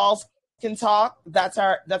Walls Can Talk. That's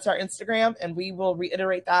our Instagram, and we will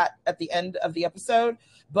reiterate that at the end of the episode.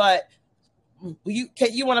 But you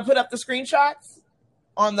want to put up the screenshots?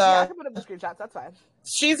 I can put up the screenshots. That's fine.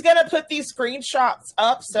 She's gonna put these screenshots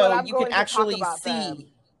up so you can actually see. Them.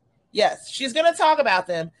 Yes, she's gonna talk about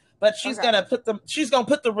them, but she's gonna put them. She's gonna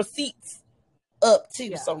put the receipts up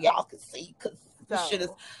too, so y'all can see. Because this shit is.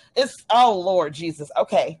 It's oh Lord Jesus.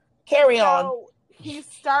 Okay, Carry on. So he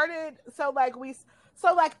started. So like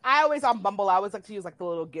I always on Bumble, I always like to use like the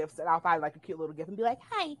little gifts, and I'll find like a cute little gift and be like,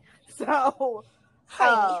 "Hi." So,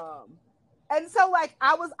 Hi. um, and so like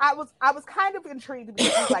I was kind of intrigued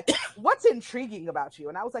because he's like, "What's intriguing about you?"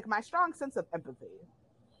 And I was like, "My strong sense of empathy."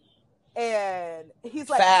 And he's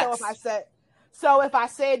like, Facts. So if I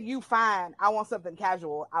said you fine, I want something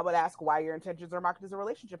casual, I would ask why your intentions are marked as a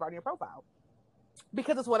relationship on your profile.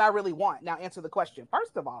 Because it's what I really want. Now answer the question.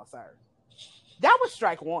 First of all, sir, that was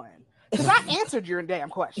strike one. Because I answered your damn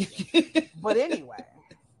question. But anyway.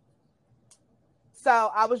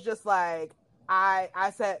 So I was just like,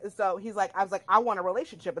 I said, so he's like, I was like, I want a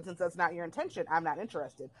relationship, but since that's not your intention, I'm not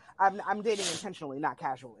interested. I'm dating intentionally, not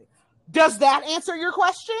casually. Does that answer your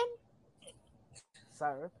question,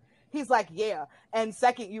 sir? He's like, yeah. And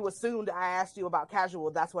second, you assumed I asked you about casual.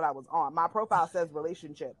 That's what I was on. My profile says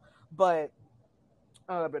relationship, but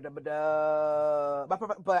but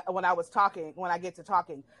when I get to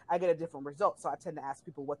talking, I get a different result. So I tend to ask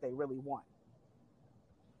people what they really want.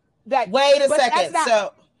 That, Wait a but that's second. not.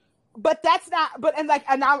 So But that's not. But and like,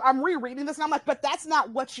 and now I'm rereading this, and I'm like, but that's not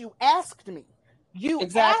what you asked me. You asked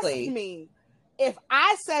exactly. me if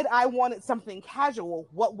I said I wanted something casual,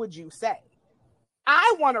 what would you say?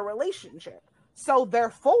 I want a relationship. So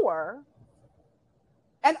therefore,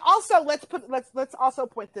 and also let's also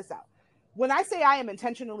point this out. When I say I am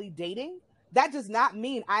intentionally dating, that does not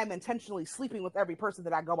mean I am intentionally sleeping with every person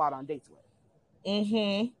that I go out on dates with.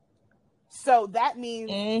 Mm-hmm. So that means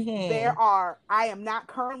Mm-hmm. I am not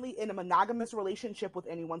currently in a monogamous relationship with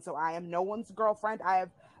anyone. So I am no one's girlfriend. I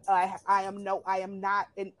am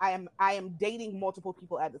dating multiple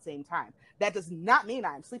people at the same time. That does not mean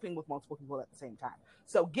I am sleeping with multiple people at the same time.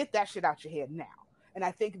 So get that shit out your head now. And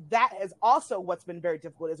I think that is also what's been very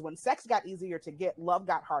difficult is when sex got easier to get, love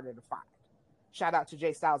got harder to find. Shout out to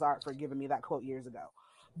Jay Styles Art for giving me that quote years ago.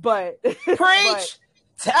 But but Preach.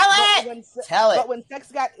 Tell but it. when Tell it. but when sex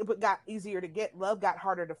got easier to get, love got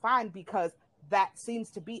harder to find because that seems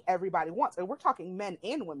to be everybody wants. And we're talking men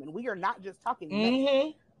and women. We are not just talking men. Mm-hmm.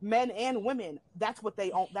 Men and women, that's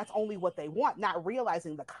only what they want, not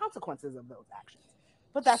realizing the consequences of those actions.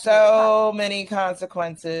 But that's another topic. So many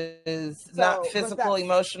consequences, not So, but physical, that's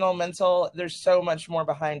emotional, mental. There's so much more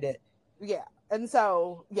behind it. yeah. And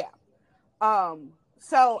so, yeah.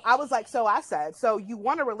 So I was like, so I said, so you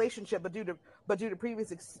want a relationship, but due to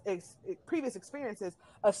previous experiences,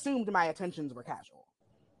 assumed my intentions were casual.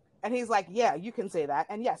 And he's like, yeah, you can say that.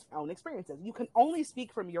 And yes, own experiences. You can only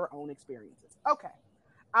speak from your own experiences. Okay.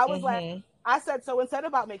 I was like, Mm-hmm. I said, so instead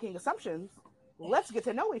about making assumptions, let's get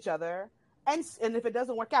to know each other. And if it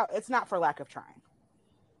doesn't work out, it's not for lack of trying.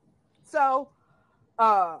 So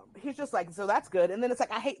he's just like, so that's good. And then it's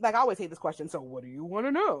like, I always hate this question. So what do you want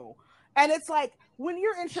to know? And it's like, when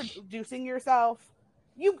you're introducing yourself,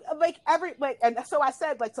 you like and so I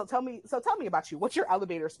said, like, so tell me about you. What's your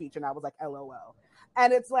elevator speech? And I was like, LOL.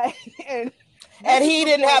 And it's like, and this And is he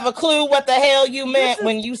didn't before, have a clue what the hell you this meant is,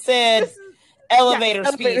 when you this said is, yes, elevator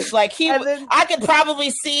elevator. speech. Like And then, I could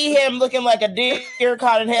probably see him looking like a deer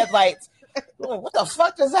caught in headlights. What the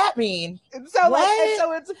fuck does that mean? and What?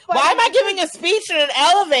 so it's Why am funny I because giving a speech in an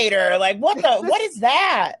elevator? Like this, what is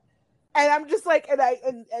that? and I'm just like,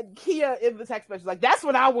 and Kia in the text message, like, that's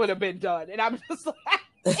what I would have been done. And I'm just like,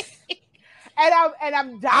 and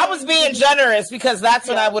I'm I was dying being because generous because that's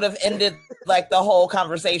when I yeah. would have ended like the whole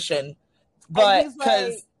conversation. And But he's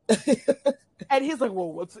because like, and he's like,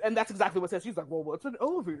 well, what's, and that's exactly what it says. He's like, well, what's an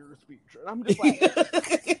elevator speech? And I'm just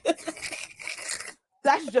like,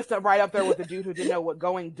 that's just right up there with the dude who didn't know what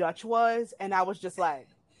going Dutch was. And I was just like,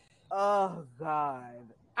 oh God.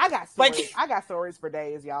 I got stories. like I got stories for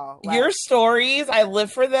days, y'all. your Like, stories, I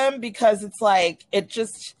live for them because it's like it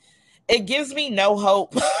gives me no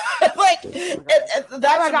hope. Like oh my God. Oh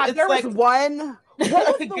that's my God. it's There was like one.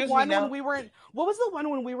 it gives me no. What was the one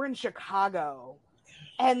when we were in Chicago?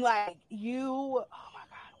 And like you, oh my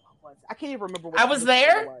God, what was it? I can't even remember I which was episode it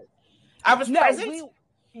there. was. I was No, present.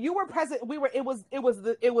 you were present.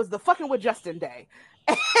 It was the fucking with Justin day,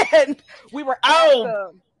 and we were at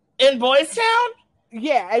Oh, the in Boys Town.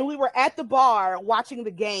 yeah, and we were at the bar watching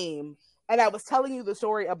the game, and I was telling you the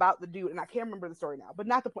story about the dude, and I can't remember the story now, but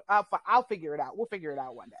not the point. I'll figure it out. We'll figure it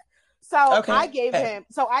out one day. Okay.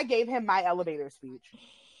 So I gave him my elevator speech,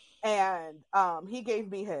 and he gave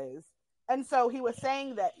me his. And so he was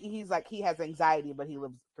saying that he's like he has anxiety, but he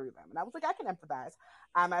lives through them. And I was like, I can empathize.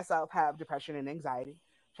 I myself have depression and anxiety.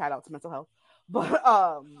 Shout out to mental health. But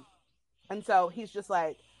and so he's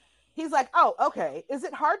like, oh, okay. Is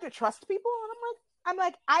it hard to trust people? And I'm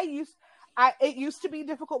like, I it used to be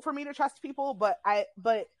difficult for me to trust people, but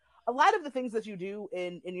a lot of the things that you do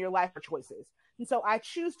in your life are choices. And so I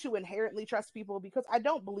choose to inherently trust people because I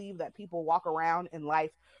don't believe that people walk around in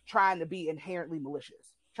life trying to be inherently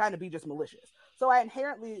malicious, trying to be just malicious. So I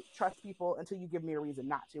inherently trust people until you give me a reason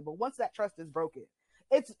not to. But once that trust is broken,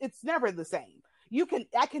 it's never the same.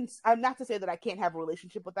 I'm not to say that I can't have a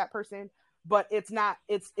relationship with that person, but it's not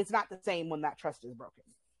the same when that trust is broken.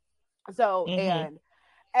 So Mm-hmm.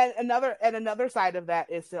 and another side of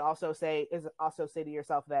that is also say to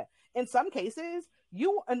yourself that in some cases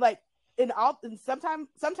you and like in all and sometimes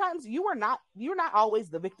you're not always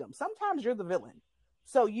the victim. Sometimes you're the villain.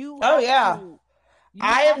 So Oh yeah. you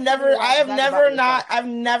have to realize that about yourself. I've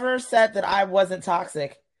never said that I wasn't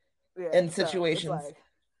toxic Yeah. in So it's situations. like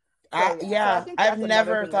so yeah. So I Yeah, think I've that's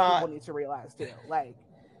another never thing that people thought. need to realize too. Like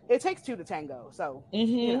it takes two to tango. So, you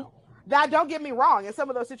Mm-hmm. know, that don't get me wrong. In some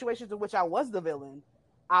of those situations in which I was the villain,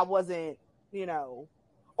 I wasn't,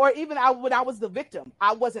 or even when I was the victim,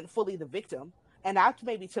 I wasn't fully the victim. And I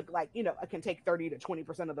maybe took like, I can take 30 to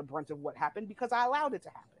 20% of the brunt of what happened because I allowed it to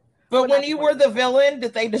happen, But but when not the you were the 20%. villain,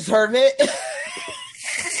 did they deserve it?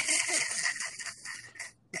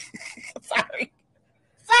 Sorry.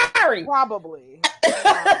 Sorry. Probably. I'm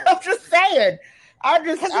Probably. just saying.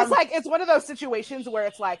 Because it's like it's one of those situations where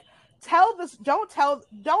it's like tell this don't tell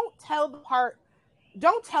the part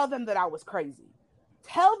don't tell them that I was crazy.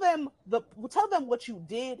 Tell them what you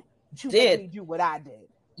did to make did. me do what I did.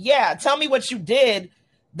 Yeah, tell me what you did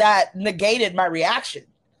that negated my reaction.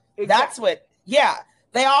 That's Exactly. what, yeah.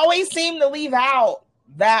 They always seem to leave out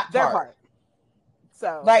that Their part. part.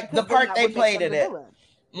 So Like the because then part that they would make played them in the it. villain.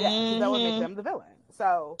 Yeah, because that would make Mm-hmm. them the villain.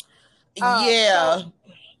 So um Yeah. so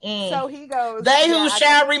Mm. so he goes, They yeah, who I guess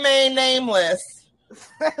shall remain nameless.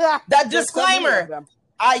 That there's so many of disclaimer. them.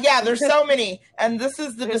 Yeah, there's so many. And this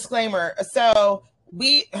is the disclaimer. So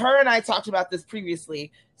her and I talked about this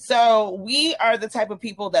previously. So we are the type of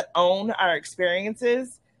people that own our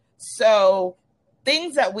experiences. So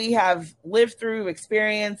things that we have lived through,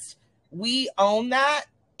 experienced, we own that.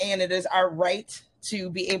 And it is our right to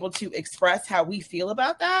be able to express how we feel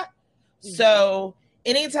about that. Mhm. So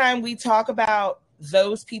anytime we talk about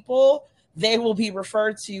those people, they will be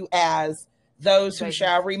referred to as those who They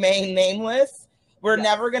shall remain nameless. We're yes.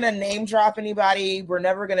 never going to name drop anybody. We're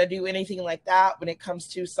never going to do anything like that when it comes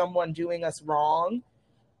to someone doing us wrong.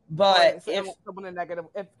 Or But if, someone in negative.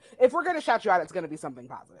 If we're gonna shout you out, it's gonna be something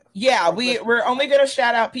positive. yeah, Like listen, we're only going to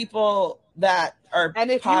shout out people that are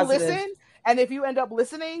and if you positive. listen, and if you end up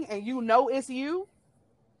listening, and you know it's you,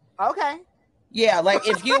 okay, Yeah, like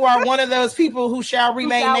if you are one of those people who shall who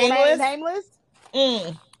remain shall remain nameless, nameless.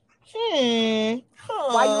 mm,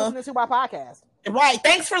 Why you listening to my podcast? right.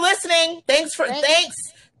 Thanks for listening. Thanks.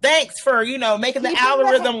 Thanks for, making the Keeping the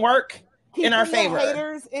algorithm work in our keeping the favor.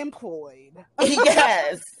 haters employed.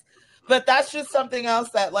 Yes. But that's just something else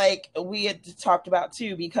that like we had talked about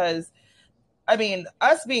too, because I mean,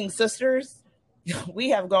 us being sisters, we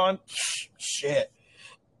have gone shit.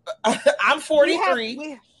 I'm we have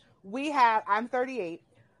 43. we have. I'm 38,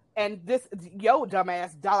 and this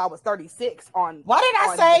dumbass thought I was 36 Why did I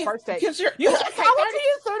on the say? first date. Because you're You was like, how old are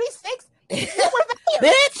you? 36. You were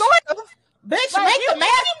there, bitch. sort of. Bitch, Like make you the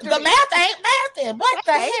math. The named me. math ain't mathing. What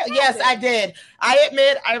the Ain't hell? Yes, I nothing. did. I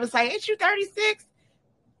admit, I was like, ain't you 36?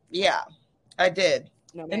 Yeah, I did.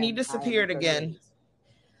 No, And you ma'am. I am disappeared 38. again.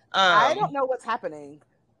 I don't Um, know what's happening,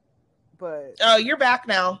 but oh, you're back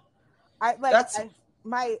now. I like That's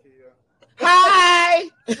my hi.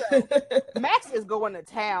 so Max is going to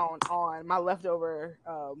town on my leftover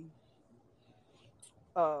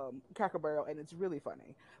Cracker Barrel, and it's really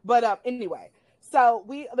funny. But anyway, so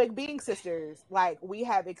we like being sisters, like we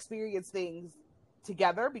have experienced things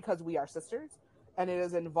together because we are sisters, and it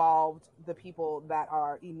has involved the people that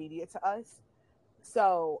are immediate to us.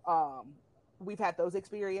 So we've had those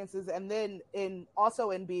experiences, and then in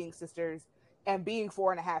being sisters and being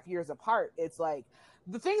 4.5 years apart, it's like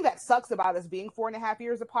the thing that sucks about us being 4.5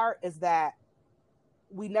 years apart is that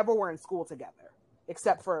we never were in school together,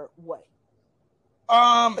 except for what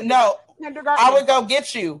No, kindergarten I and would go first.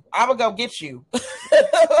 get you. I would go get you.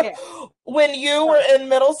 Yeah. When you were So, in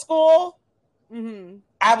middle school, mm-hmm.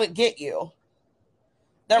 I would get you.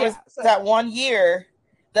 There was Yeah. So that 1 year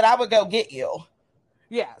that I would go get you.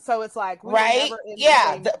 yeah. So it's like we were Right? never in the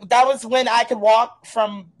Yeah, same. that was when I could walk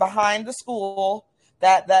from behind the school.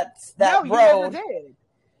 That No, you never road. did.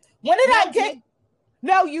 When did No, I get?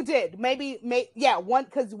 no, you did. Yeah, one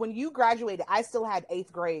because when you graduated, I still had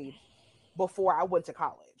eighth grade before I went to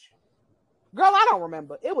college. Girl, I don't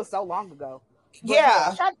remember. It was so long ago. But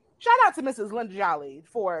yeah, Yeah, shout out to Mrs. Linda Jolly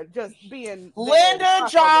for just being there to Linda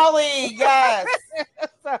cross over. Jolly. Yes,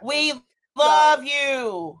 so, we so love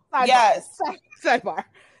you. sidebar, Yes. sidebar.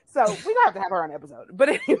 So we gonna have her on episode. But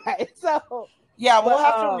anyway, so yeah, we'll but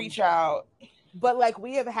have to reach out. But like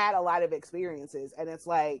we have had a lot of experiences, and it's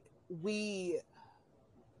like we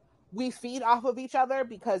feed off of each other,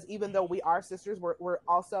 because even though we are sisters, we're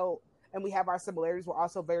also, and we have our similarities, we're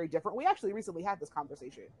also very different. We actually recently had this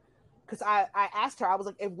conversation, because I asked her, I was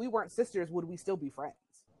like, if we weren't sisters, would we still be friends?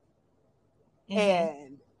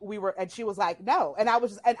 And she was like, no. And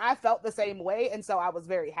I felt the same way. And so I was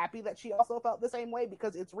very happy that she also felt the same way,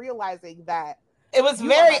 because it's realizing that it was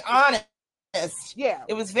very honest. Yeah.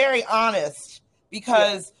 It was very honest,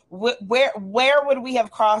 because where would we have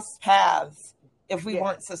crossed paths if we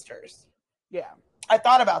weren't sisters? Yeah. I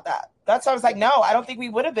thought about that. That's why I was like, no, I don't think we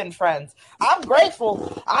would have been friends. I'm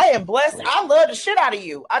grateful. I am blessed. I love the shit out of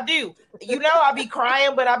you. I do. I'll be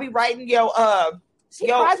crying, but I'll be writing she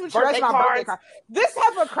cries when she writes my birthday card. This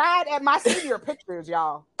heifer cried at my senior pictures,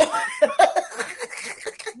 y'all.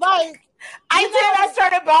 Like, I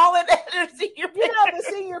started bawling at her senior pictures. The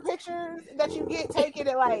senior pictures that you get taken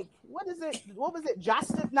at, like, what is it? What was it?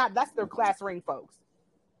 Justice? Not, that's their class ring, folks.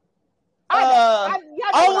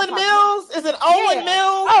 Owen Mills? Is it Owen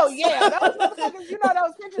Mills? Oh yeah, those motherfuckers.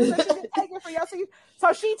 Those pictures that you get taken for your senior.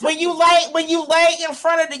 So she took when you lay in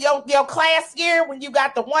front of your class gear, when you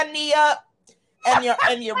got the one knee up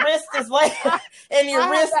and your wrist is like and your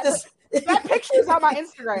wrist is. That picture is on my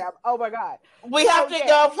Instagram. Oh my god. We have to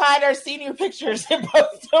go find our senior pictures and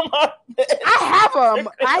post them on this. I have them.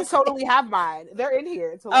 I totally have mine. They're in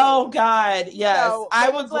here. Oh god, yes. So, I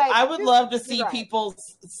would love to see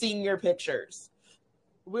people's senior pictures.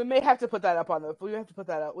 We may have to put that up we have to put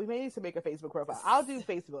that up. We may need to make a Facebook profile. I'll do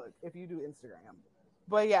Facebook if you do Instagram.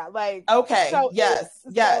 But yeah, like, okay. So yes.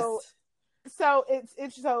 So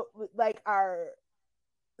it's so like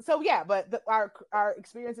but our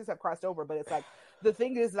experiences have crossed over. But it's like, the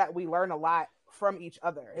thing is that we learn a lot from each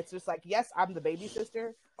other. It's just like, yes, I'm the baby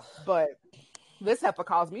sister, but this heifer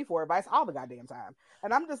calls me for advice all the goddamn time,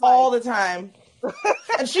 and I'm just like, all the time.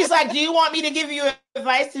 And she's like, "Do you want me to give you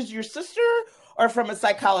advice as your sister, or from a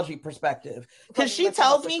psychology perspective?" Because she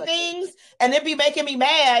tells me things, and it be making me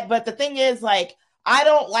mad. But the thing is, like, I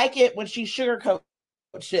don't like it when she sugarcoats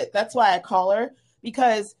shit. That's why I call her,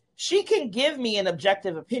 because she can give me an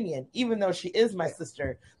objective opinion, even though she is my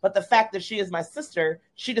sister. But the fact that she is my sister,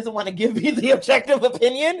 she doesn't want to give me the objective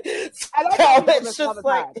opinion. I tell people this all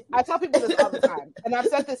the time. And I've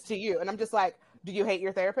said this to you, and I'm just like, do you hate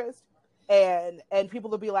your therapist? And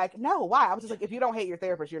people will be like, no, why? I was just like, if you don't hate your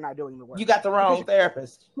therapist, you're not doing the work. You got the wrong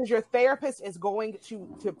therapist. Because your therapist is going to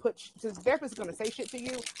the therapist is going to say shit to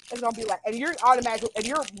you, and going to be like, and you're automatically, and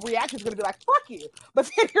your reaction is going to be like, fuck you. But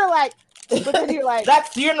then you're like,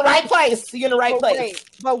 you're in the right place. You're in the right place.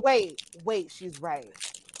 Wait, she's right.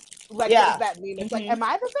 Like, what does that mean? It's like, am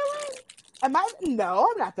I the villain? No,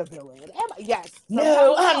 I'm not the villain. Yes.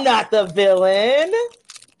 No, I'm not the villain.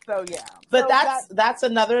 So yeah. But that's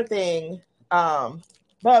another thing.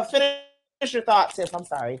 But finish your thoughts, Tiff. I'm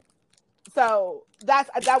sorry. So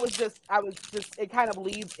it kind of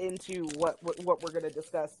leads into what we're going to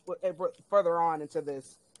discuss further on into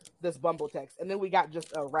this Bumble text, and then we got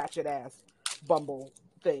just a ratchet ass Bumble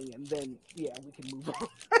thing, and then we can move on.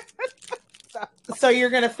 So you're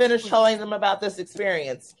going to finish telling them about this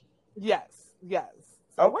experience? Yes.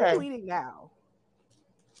 So okay. What are you eating now?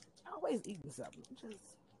 Always eating something.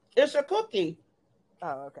 It's a cookie.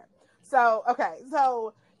 Oh, okay. So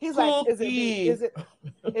he's like, is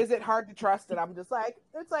it hard to trust? And I'm just like,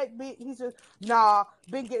 it's like, he's just,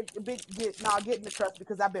 getting the trust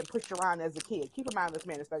because I've been pushed around as a kid. Keep in mind, this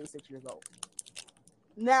man is 36 years old.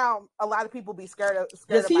 Now, a lot of people be scared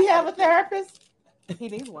Does he have a therapist? He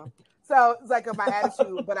needs one. So it's like my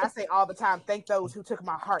attitude, but I say all the time, thank those who took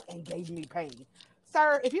my heart and gave me pain.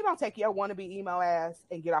 Sir, if you don't take your wannabe emo ass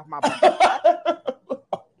and get off my butt.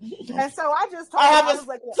 And so I just told I have a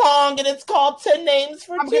song and it's called 10 Names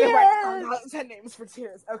for Tears. 10 Names for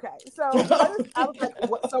Tears. Okay. So I was like,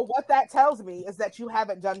 what that tells me is that you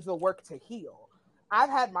haven't done the work to heal. I've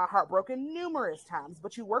had my heart broken numerous times,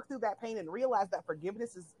 but you work through that pain and realize that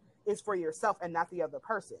forgiveness is for yourself and not the other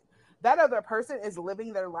person. That other person is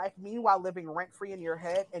living their life, meanwhile living rent-free in your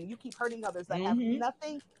head, and you keep hurting others that have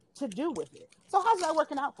nothing to do with it. So how's that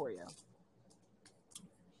working out for you?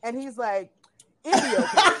 And he's like, it'd be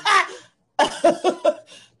okay.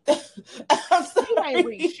 You ain't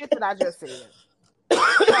read shit that I just said.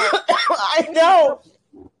 I know.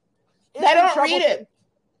 I don't read it.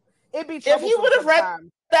 It'd be if he would have read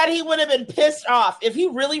that, he would have been pissed off. If he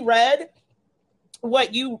really read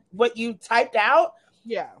what you typed out,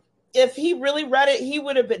 if he really read it, he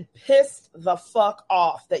would have been pissed the fuck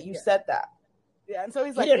off that you said that. Yeah, and so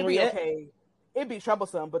he's like, it'd be okay. it'd be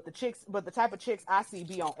troublesome. But the type of chicks I see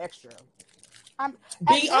be on extra. I'm at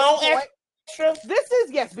Be this on point. extra. This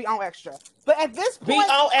is yes, be on extra. But at this Be point,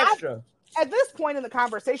 on extra. at this point in the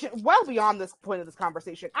conversation, well beyond this point of this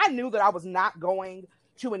conversation, I knew that I was not going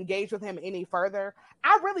to engage with him any further.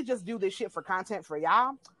 I really just do this shit for content for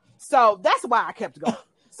y'all. So that's why I kept going.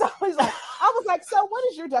 So he's like, I was like, so what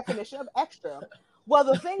is your definition of extra? Well,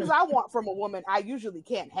 the things I want from a woman, I usually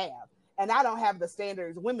can't have. And I don't have the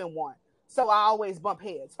standards women want. So I always bump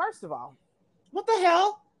heads. First of all, what the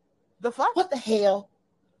hell? The fuck? What the hell?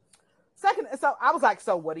 Second, so I was like,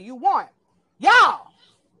 so what do you want? Y'all.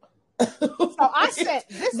 So I sent,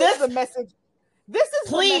 this is the message. This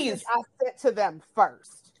is the message I sent to them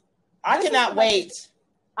first. I cannot wait.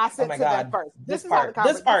 I sent to them first. This is how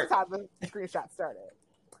the screenshot started.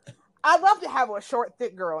 I love to have a short,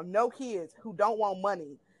 thick girl, no kids, who don't want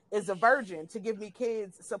money, is a virgin, to give me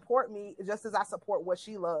kids, support me just as I support what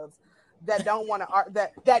she loves, that don't want to,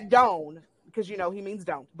 that don't, because you know he means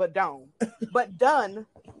don't, but done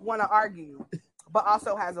want to argue, but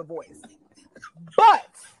also has a voice. But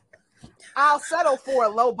I'll settle for a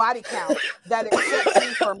low body count that accepts me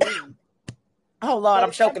for me. Oh Lord, I'm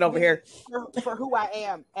choking over here. For who I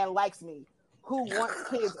am and likes me, who wants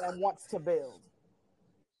kids and wants to build.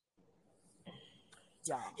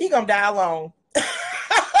 Y'all. He gonna die alone.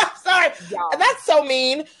 Sorry, y'all. That's so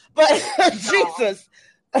mean, but Jesus.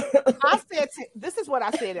 This is what I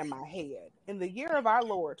said in my head. In the year of our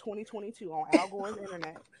Lord, 2022, on Al Gore's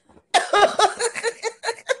internet.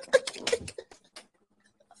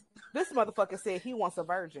 This motherfucker said he wants a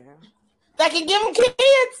virgin. That can give him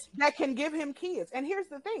kids. That can give him kids. And here's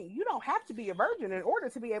the thing. You don't have to be a virgin in order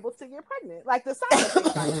to be able to get pregnant. Like the science ain't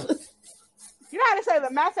science. You know how to say the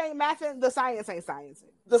math ain't mathing, the science ain't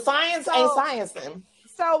sciencing. The science ain't sciencing.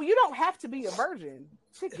 So you don't have to be a virgin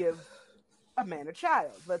to give a man a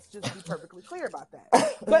child. Let's just be perfectly clear about that.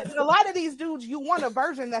 But a lot of these dudes, you want a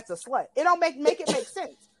virgin that's a slut. It don't make it make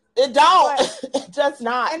sense. It don't. It does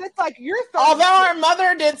not. And it's like you're. Although our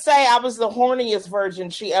mother did say I was the horniest virgin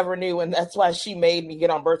she ever knew, and that's why she made me get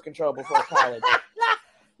on birth control before college. I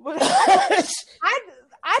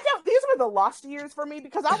don't. These were the lost years for me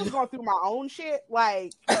because I was going through my own shit.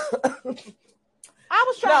 Like I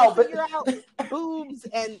was trying to figure out boobs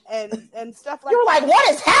and stuff like. You were like,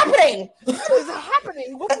 "What is happening? What is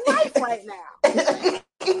happening with life right now?" Like,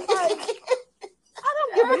 I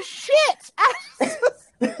don't give a shit.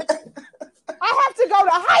 I have to go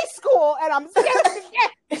to high school, and I'm scared to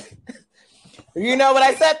death. You know what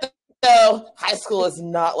I said though? High school is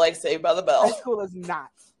not like Saved by the Bell. High school is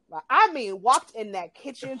not. I mean, walked in that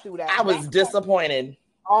kitchen through that. I was disappointed.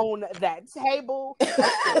 On that table,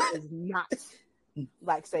 that is not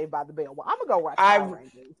like Saved by the Bell. Well, I'm gonna go watch Power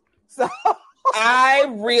Rangers. So I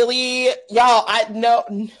really, y'all,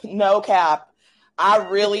 no cap. I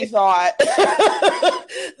really thought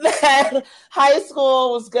that high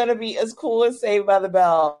school was gonna be as cool as Saved by the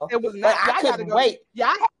Bell. It was not. I couldn't wait. Yeah,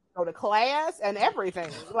 I had to go to class and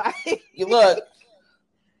everything. Like you look.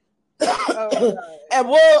 And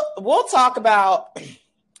we'll talk about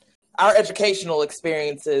our educational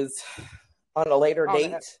experiences on a later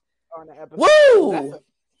date. On the episode. Woo!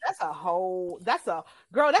 That's a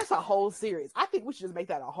whole series. I think we should just make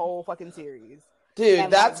that a whole fucking series. Dude,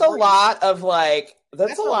 and that's a lot of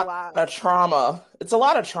that's a lot of trauma. It's a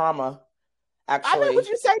lot of trauma, actually. I mean, would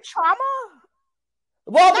you say trauma?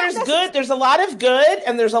 Well, there's a lot of good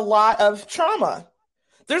and there's a lot of trauma.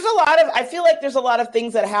 I feel like there's a lot of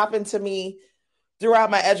things that happened to me throughout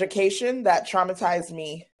my education that traumatized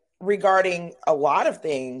me regarding a lot of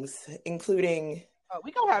things, including.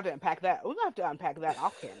 We're gonna have to unpack that. We're gonna have to unpack that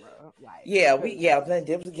off camera. Then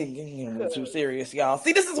getting too serious, y'all.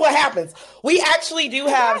 See, this is what happens. We actually do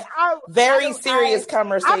have very serious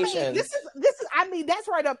conversations. I mean, this is. I mean, that's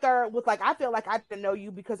right up there with like. I feel like I didn't know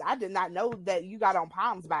you because I did not know that you got on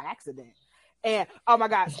Palms by accident. And oh my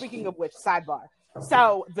god, speaking of which, sidebar.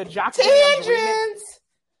 So the Jock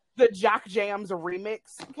Jams remix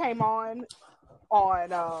came on. Are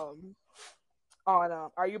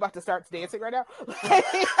you about to start dancing right now?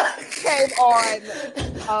 Came on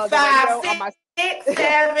 5, 6,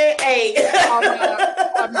 7, 8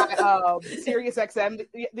 on my Sirius XM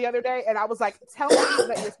the other day, and I was like, "Tell me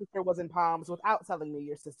that your sister was in Palms without telling me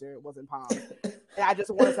your sister was in Palms." And I just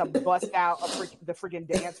wanted to bust out the freaking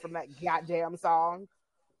dance from that goddamn song.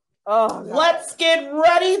 Oh, God. Let's get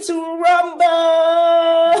ready to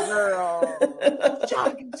rumble, girl.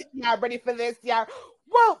 Y'all ready for this? Y'all,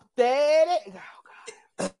 whoa, there it. Oh,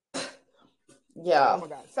 God. Yeah. Oh my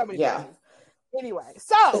God. So many things. Anyway,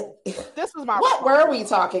 so this was my. What were we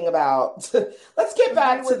talking about? Let's get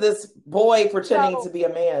back to this boy pretending to be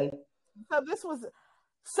a man. So this was.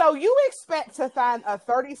 So you expect to find a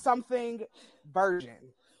 30-something virgin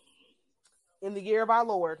in the year of our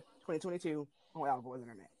Lord 2022 on our boys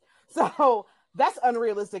internet. So that's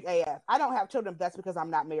unrealistic AF. I don't have children. That's because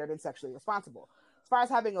I'm not married and sexually responsible. As far as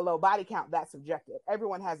having a low body count, that's subjective.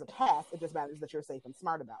 Everyone has a path. It just matters that you're safe and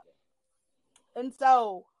smart about it. And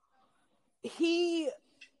so he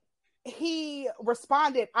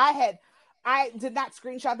responded. I did not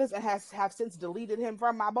screenshot this and have since deleted him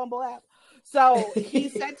from my Bumble app. So he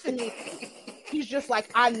said to me, he's just like,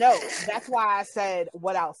 I know. That's why I said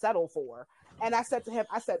what I'll settle for. And I said to him,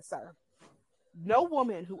 I said, sir, no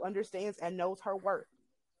woman who understands and knows her worth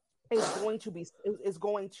is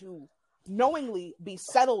going to knowingly be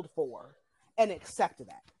settled for and accept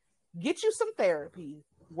that. Get you some therapy,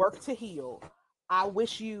 work to heal. I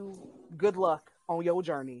wish you good luck on your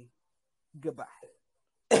journey. Goodbye.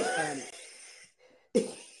 And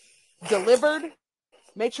delivered.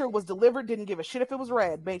 Made sure it was delivered. Didn't give a shit if it was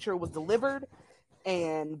read. Made sure it was delivered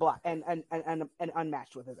and block and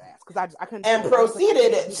unmatched with his ass because I couldn't. And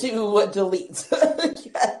proceeded to delete.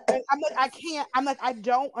 Yeah. And I'm like, I can't. I'm like, I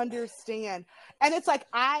don't understand. And it's like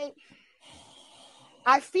I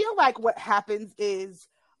feel like what happens is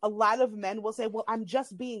a lot of men will say, "Well, I'm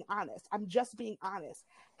just being honest. I'm just being honest."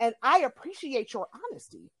 And I appreciate your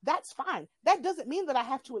honesty. That's fine. That doesn't mean that I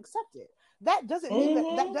have to accept it. That doesn't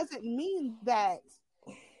mean that doesn't mean that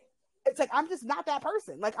it's like I'm just not that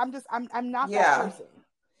person. Like I'm not that person.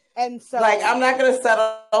 And so like I'm not gonna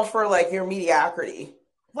settle for like your mediocrity.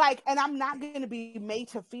 Like, and I'm not gonna be made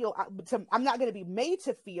to feel I'm not gonna be made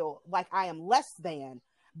to feel like I am less than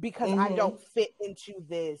because I don't fit into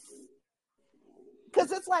this.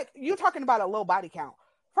 Because it's like you're talking about a low body count.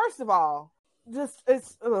 First of all, just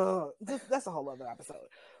that's a whole other episode.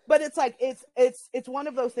 But it's like it's one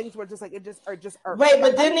of those things where just like it just Wait,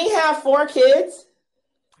 but didn't he have 4 kids?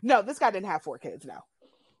 No, this guy didn't have 4 kids. No.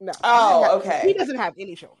 Oh, okay. He doesn't have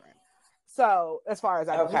any children. So as far as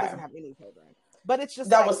I know, he doesn't have any children. But it's just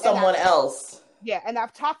that was someone else. Yeah, and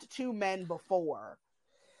I've talked to men before,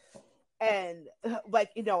 and like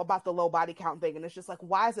about the low body count thing, and it's just like,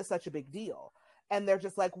 why is it such a big deal? And they're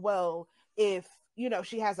just like, well, if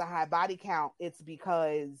she has a high body count, it's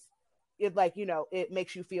because it like it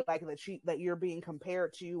makes you feel like that you're being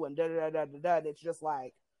compared to and da da da da da. And it's just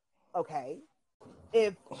like, okay.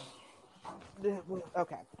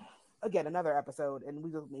 Okay, again, another episode, and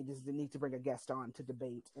we just need to bring a guest on to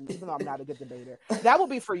debate. And even though I'm not a good debater, that will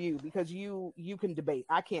be for you because you can debate.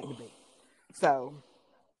 I can't debate, so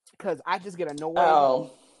because I just get annoyed.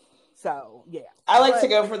 Oh, so yeah, I like to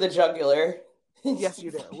go for the jugular. Yes, you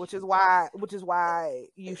do, which is why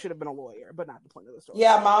you should have been a lawyer, but not the point of the story.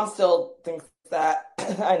 Yeah, Mom still thinks that.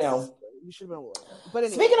 I know. You should have been a lawyer. But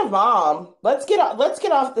anyway. Speaking of Mom, let's get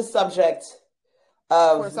off the subject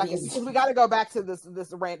for a second because we got to go back to this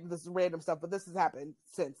random stuff, but this has happened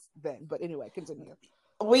since then. But anyway, continue.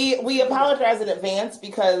 We apologize in advance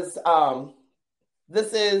because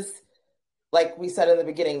this is, like we said in the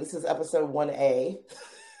beginning, this is episode 1A.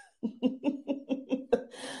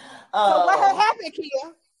 So what had happened,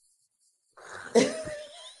 Kia?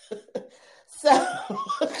 So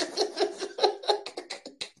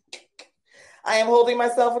I am holding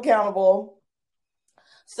myself accountable.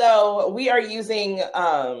 So we are using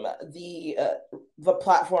the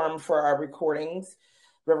platform for our recordings,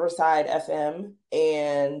 Riverside FM,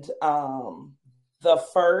 and the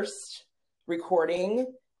first recording,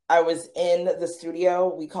 I was in the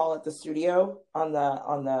studio. We call it the studio on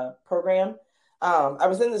the program. I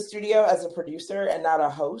was in the studio as a producer and not a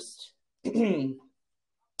host. And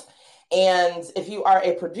if you are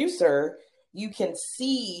a producer, you can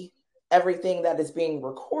see everything that is being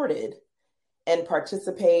recorded and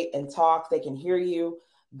participate and talk. They can hear you,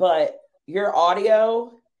 but your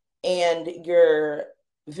audio and your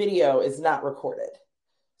video is not recorded.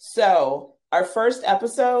 So our first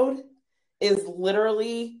episode is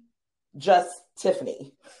literally just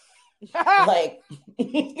Tiffany. Like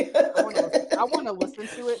I want to listen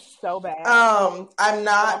to it so bad.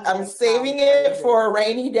 I'm saving it for a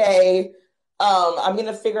rainy day. I'm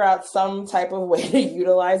gonna figure out some type of way to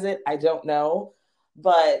utilize it. I don't know,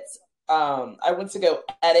 but I went to go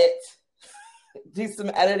do some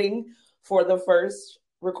editing for the first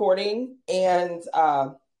recording, and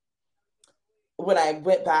when I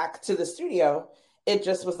went back to the studio, it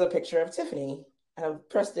just was a picture of Tiffany, and I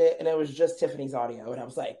pressed it, and it was just Tiffany's audio, and I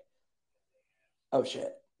was like, oh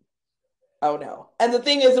shit. Oh no. And the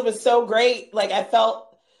thing is, it was so great. Like I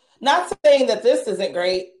felt, not saying that this isn't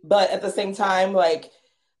great, but at the same time, like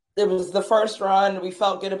it was the first run. We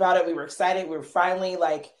felt good about it. We were excited.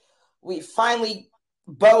 We finally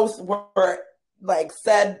both were like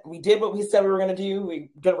said we did what we said we were gonna do. We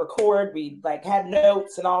gonna record. We like had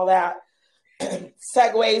notes and all that.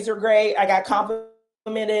 Segues are great. I got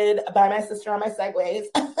complimented by my sister on my segues,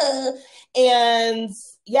 and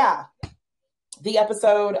yeah, the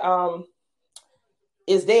episode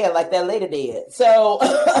is dead, like that lady did. So,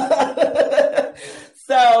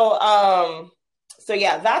 so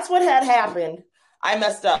yeah, that's what had happened. I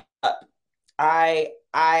messed up. I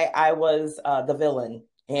was the villain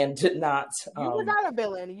and did not. You were not a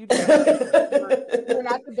villain. You were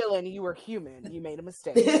not the villain. You were human. You made a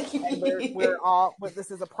mistake, and we're all. But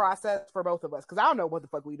this is a process for both of us because I don't know what the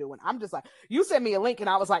fuck we doing. I'm just like, you sent me a link, and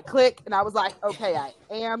I was like, click, and I was like, okay, I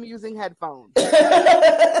am using headphones.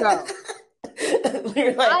 So.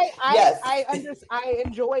 Like, yes. I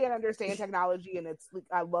enjoy and understand technology, and it's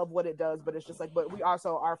I love what it does, but it's just like, but we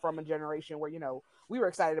also are from a generation where we were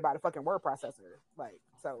excited about a fucking word processor, like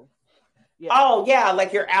so. Yeah. Oh yeah,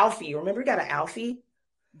 like your Alfie. Remember, you got an Alfie.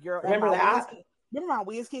 Remember that? Remember my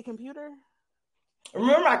WizKid computer?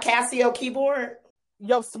 Remember my Casio keyboard?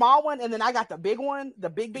 Yo, small one, and then I got the big one, the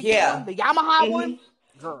big one, the Yamaha one.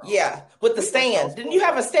 Girl, yeah, with the stand. Didn't you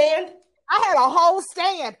have a stand? I had a whole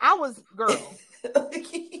stand. I was girl.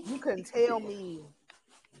 You couldn't tell me.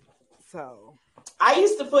 So I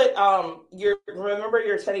used to put remember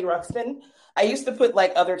your Teddy Ruxpin? I used to put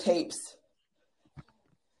like other tapes.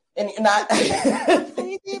 And not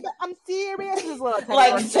I'm serious.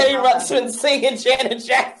 Like Teddy Ruxpin singing Janet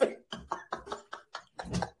Jackson.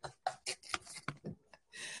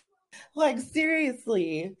 Like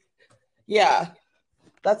seriously. Yeah.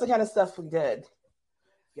 That's the kind of stuff we did.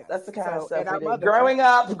 Yes. That's the kind of stuff we did. Growing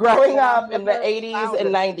up in the 80s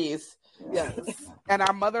and 90s. Yes. And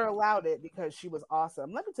our mother allowed it because she was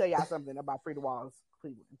awesome. Let me tell y'all something about Frida Walls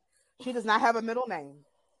Cleveland. She does not have a middle name.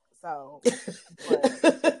 So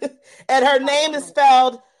and her name is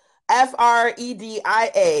spelled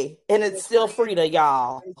Fredia, and it's still Frida,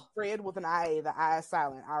 y'all. It's Fred with an IA. The I is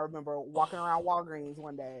silent. I remember walking around Walgreens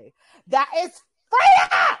one day. That is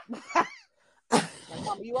Frida. Like,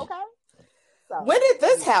 Mama, you okay? So, when did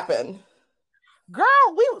this happen? Girl,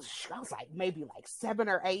 I was like maybe like 7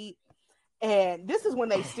 or 8, and this is when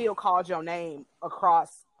they still called your name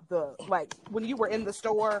across the, like when you were in the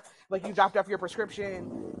store, like you dropped off your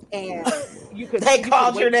prescription and you could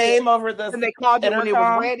called your name over the and they called you when it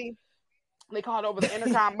was ready. They called over the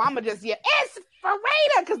intercom. Mama just it's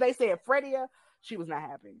Farida because they said Fredia. She was not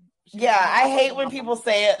happy. I hate when people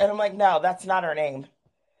say it and I'm like, no, that's not her name.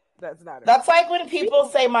 That's not her. That's like when people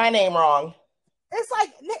say my name wrong. It's like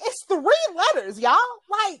it's 3 letters, y'all.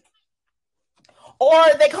 Like, or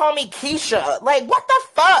they call me Keisha. Like, what the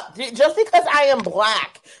fuck? Just because I am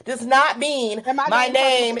black does not mean my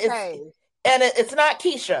name is. And it's not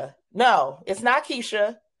Keisha. No, it's not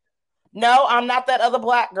Keisha. No, I'm not that other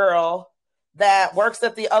black girl that works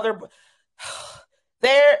at the other.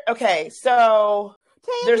 Okay, so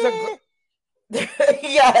there's a.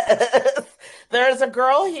 Yes, there's a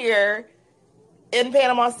girl here in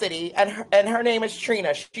Panama City, and her name is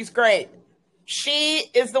Trina. She's great. She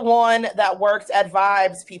is the one that works at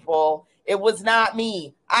Vibes, people. It was not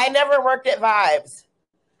me. I never worked at Vibes.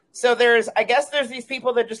 So I guess there's these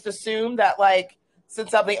people that just assume that, like,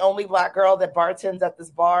 since I'm the only black girl that bartends at this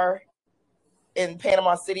bar in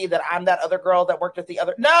Panama City, that I'm that other girl that worked at the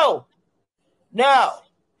other. No,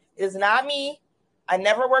 it's not me. I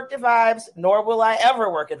never worked at Vibes, nor will I ever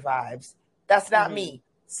work at Vibes. That's not me.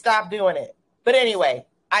 Stop doing it. But anyway,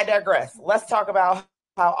 I digress. Let's talk about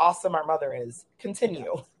how awesome our mother is.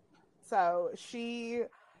 Continue. So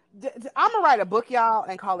I'm gonna write a book, y'all,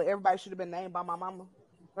 and call it "Everybody Should Have Been Named by My Mama."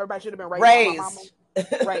 Everybody should have been raised by my mama.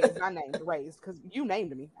 Raised, not named, raised, because you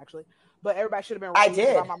named me actually. But everybody should have been raised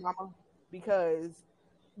by my mama because,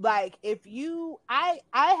 like, I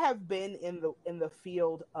have been in the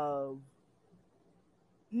field of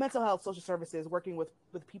mental health, social services, working with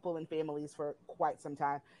people and families for quite some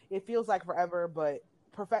time. It feels like forever, but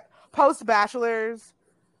post bachelor's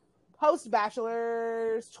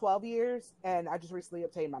 12 years, and I just recently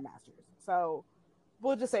obtained my master's. So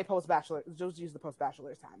we'll just say post-bachelor, just use the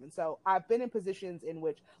post-bachelor's time. And so I've been in positions in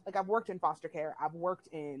which, like, I've worked in foster care. I've worked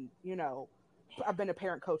in, I've been a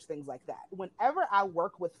parent coach, things like that. Whenever I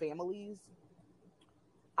work with families,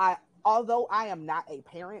 although I am not a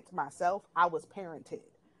parent myself, I was parented.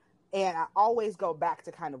 And I always go back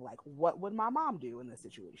to kind of like, what would my mom do in this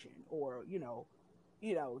situation? Or,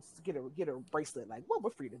 get a bracelet, like, what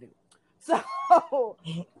would Frida do? So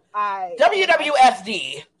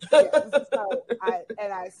WWFD.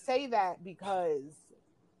 I say that because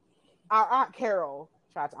our Aunt Carol,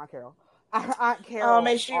 shout out to Aunt Carol. Our Aunt Carol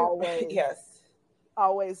always, yes,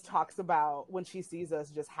 always talks about when she sees us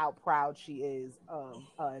just how proud she is of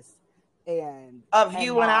us and Of and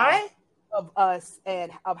you and mom I? of us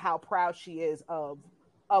and of how proud she is of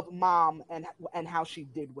mom and how she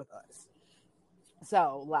did with us.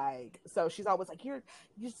 So like so she's always like you're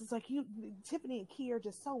just like you Tiffany and Key are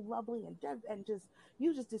just so lovely and just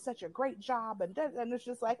you just did such a great job and it's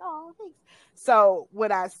just like oh thanks. So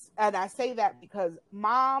when I say that because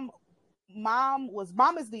mom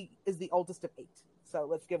is the oldest of eight. So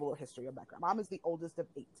let's give a little history of background. Mom is the oldest of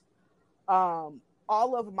eight.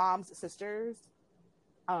 All of mom's sisters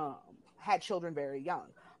um had children very young.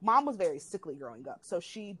 Mom was very sickly growing up, so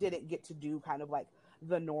she didn't get to do kind of like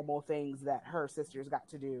the normal things that her sisters got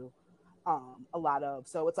to do a lot of.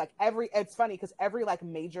 So it's like it's funny because every like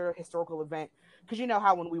major historical event, because you know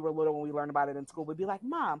how when we were little, when we learned about it in school, we'd be like,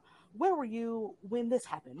 Mom, where were you when this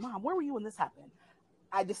happened? Mom, where were you when this happened?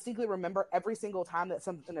 I distinctly remember every single time that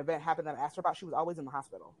an event happened that I asked her about, she was always in the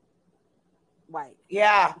hospital. Like,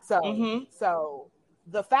 Yeah. so, Mm-hmm. so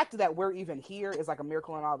the fact that we're even here is like a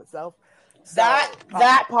miracle in all of itself. That So,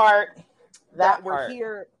 that part. that That we're part.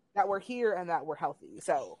 here, that we're here, and that we're healthy.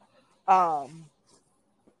 Um,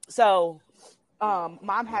 so,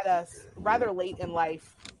 mom had us rather late in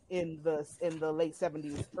life in the late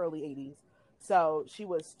 70s, early 80s. So she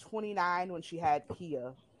was 29 when she had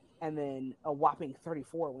Kia, and then a whopping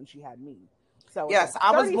 34 when she had me. So it's like Yes,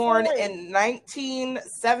 I was born 34 is in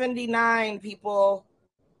 1979, people.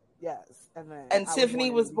 yes, and then And I was Tiffany born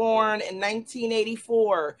in was 84. born in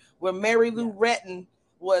 1984, where Mary Lou Yes. Retton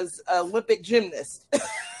was an Olympic gymnast.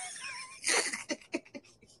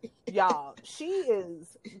 Y'all, she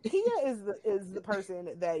is Kia is the person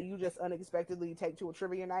that you just unexpectedly take to a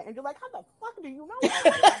trivia night and you're like, how the fuck do you know all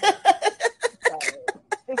of this? So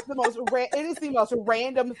it is the most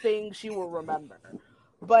random thing she will remember.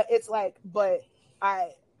 But it's like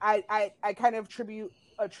I I kind of attribute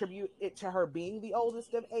it to her being the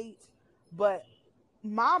oldest of eight, but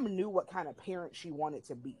mom knew what kind of parent she wanted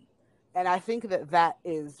to be. And I think that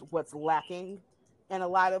is what's lacking in a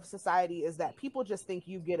lot of society is that people just think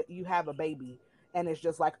you have a baby and it's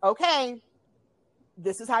just like, okay,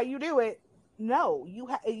 this is how you do it. No, you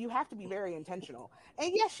have to be very intentional.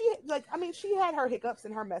 And yes, she like I mean she had her hiccups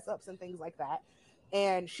and her mess ups and things like that.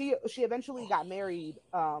 And she eventually got married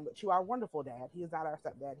to our wonderful dad. He is not our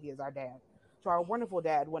stepdad, he is our dad. To our wonderful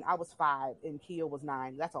dad when I was 5 and Kia was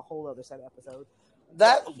 9. That's a whole other set of episodes.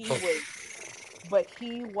 That. But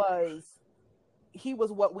he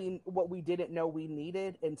was what we didn't know we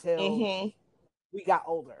needed until Mm-hmm. we got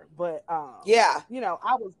older. But Yeah. you know,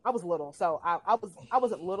 I was little, so I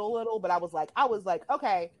wasn't little, but I was like,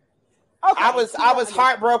 okay, I okay, was I Kia was understands.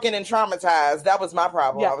 heartbroken and traumatized. That was my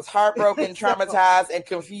problem. I Yes. was heartbroken, So traumatized, and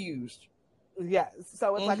confused. yes.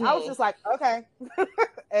 So it's like I was Mm-hmm. just like, okay.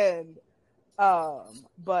 And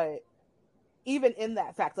but even in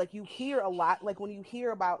that fact, like you hear a lot, like when you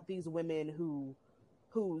hear about these women whose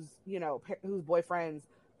whose boyfriends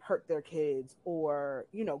hurt their kids or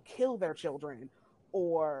kill their children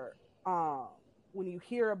or um when you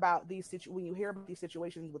hear about when you hear about these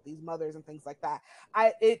situations with these mothers and things like that,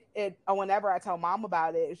 whenever I tell mom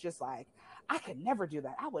about it, it's just like I could never do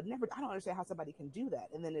that. I don't understand how somebody can do that.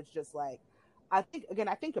 And then it's just like I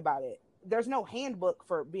think about it, there's no handbook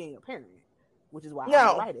for being a parent, which is why I'm gonna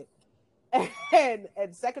No. write it. And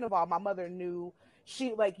second of all, my mother knew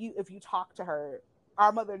she like you if you talk to her,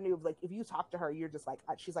 our mother knew like if you talk to her, you're just like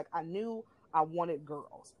she's like I knew I wanted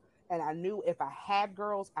girls, and I knew if I had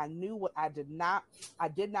girls, I knew what I did not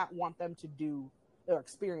want them to do or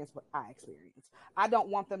experience what I experienced. I don't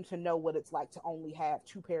want them to know what it's like to only have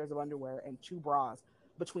two pairs of underwear and two bras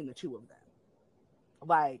between the two of them.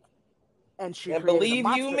 Like, and she And created a believe you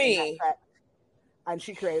monster in that me, fact, and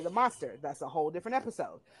she created a monster. That's a whole different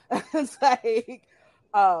episode. It's like,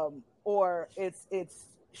 or it's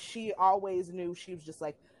she always knew she was just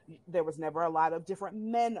like there was never a lot of different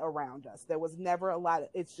men around us. There was never a lot of.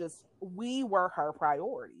 It's just we were her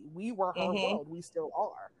priority. We were her mm-hmm. world. We still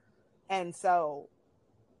are. And so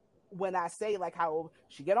when I say like how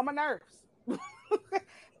she get on my nerves.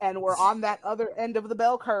 And we're on that other end of the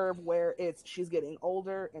bell curve where it's she's getting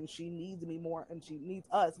older and she needs me more and she needs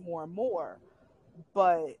us more and more,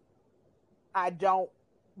 but I don't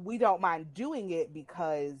we don't mind doing it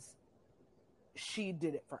because she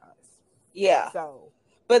did it for us. Yeah. So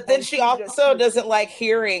But then and she also doesn't like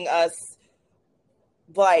hearing us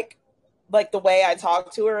like the way I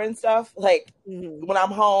talk to her and stuff. Like mm-hmm. when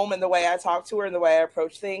I'm home and the way I talk to her and the way I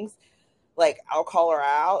approach things, like I'll call her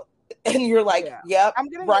out and you're like, Yeah. yep, I'm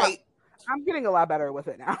right. getting a lot better with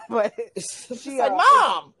it now. But It's she like,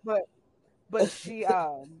 Mom. but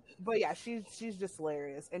but yeah, she's just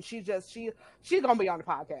hilarious, and she's gonna be on the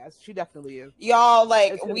podcast. She definitely is. Y'all,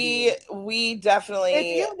 like It's gonna be we if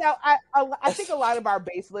definitely you know, I think a lot of our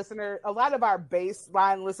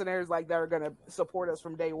baseline listeners, like they're gonna support us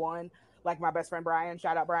from day one. Like my best friend Brian,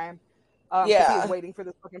 shout out Brian, because he is yeah. waiting for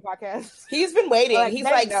this fucking podcast. He's been waiting. Like He's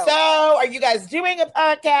they like, know, so are you guys doing a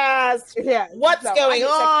podcast? yeah. What's So going on?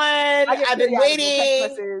 I get I've been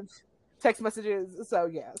periodical waiting. text messages. So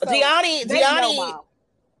yeah, so Deani, they know, Deani, mom.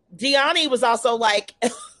 Deani was also like,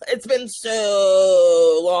 it's been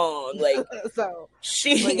so long. Like So, but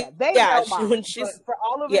she, yeah, they yeah, know mom. when But she's,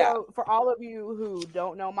 yeah, for all of you who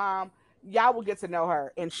don't know mom, y'all will get to know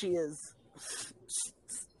her, and she is.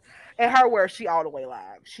 In her words, she all the way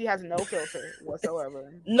live. She has no filter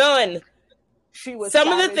whatsoever. none. She was Some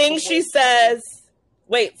of the things she says.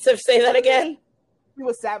 Wait, so say that again. She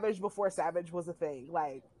was savage before savage was a thing.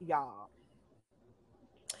 Like y'all,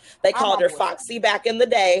 they called her Foxy back in the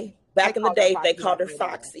day. Back in the day, they called her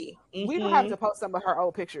Foxy. Mm-hmm. We don't have to post some of her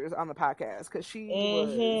old pictures on the podcast because she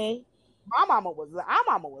was. Our mama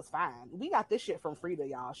was fine. We got this shit from Frida,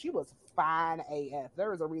 y'all. She was fine AF.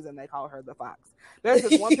 There is a reason they call her the Fox. There's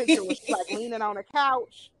this one picture where she's like leaning on a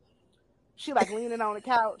couch. I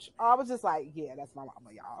was just like, yeah, that's my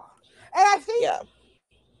mama, y'all. And I think,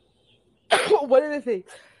 what are the things?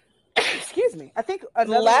 Excuse me. I think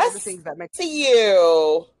another one of the things that makes to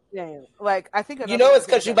you. Yeah, like I think it's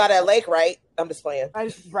because you by that lake, right? I'm just playing.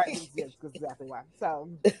 Right, yes, exactly why. So,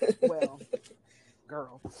 well,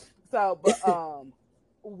 girl. So, but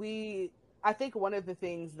I think one of the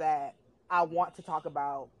things that I want to talk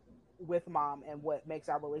about with mom and what makes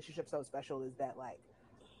our relationship so special is that like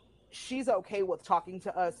she's okay with talking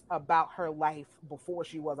to us about her life before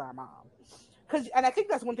she was our mom. And I think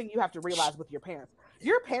that's one thing you have to realize with your parents.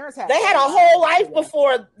 Your parents had a whole life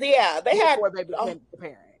before they became the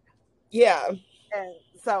parent. Yeah. And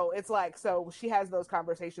so it's like, so she has those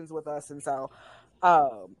conversations with us, and so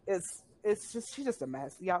it's just, she's just a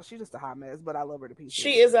mess, y'all. She's just a hot mess, but I love her to pieces.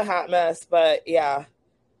 She is a hot mess, but yeah,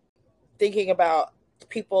 thinking about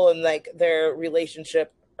people and like their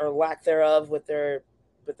relationship or lack thereof with their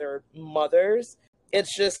mothers,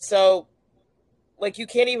 it's just so like you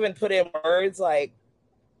can't even put in words. Like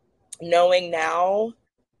knowing now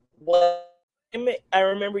what I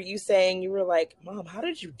remember you saying, you were like, Mom, how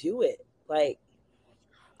did you do it? Like,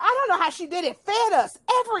 I don't know how she did it. Fed us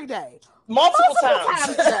every day. Multiple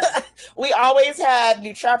times. We always had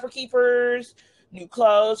new trapper keepers, new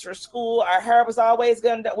clothes for school. Our hair was always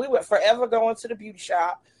done. We were forever going to the beauty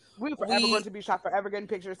shop. We were forever going to the beauty shop, forever getting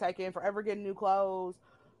pictures taken, forever getting new clothes.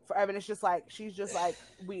 Forever. And it's just like, she's just like,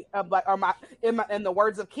 in the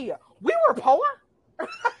words of Kia, we were poor.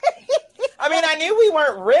 I mean, I knew we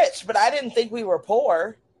weren't rich, but I didn't think we were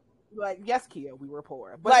poor. Like, yes, Kia, we were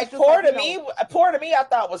poor. But like poor to me, I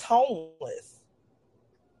thought was homeless.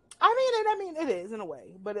 I mean, it is in a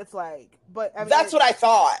way, but it's like, but I mean, that's what I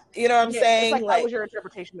thought. You know what I'm saying? It's like, that was your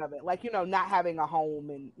interpretation of it, like, you know, not having a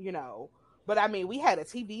home, and you know. But I mean, we had a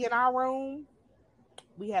TV in our room,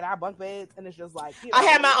 we had our bunk beds, and it's just like, you know, I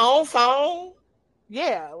had my own phone.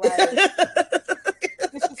 Yeah, like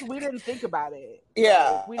it's just, we didn't think about it.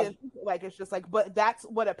 Yeah, like, we didn't think, like, it's just like, but that's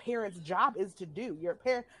what a parent's job is to do. Your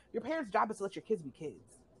parent's job is to let your kids be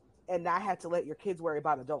kids, and not have to let your kids worry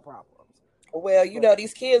about adult problems. Well, you know,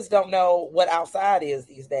 these kids don't know what outside is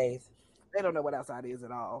these days. They don't know what outside is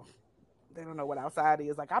at all. They don't know what outside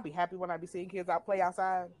is. Like, I'll be happy when I be seeing kids out play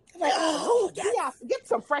outside. Like, oh, get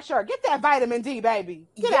some fresh air. Get that vitamin D, baby.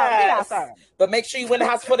 Get outside. But make sure you in the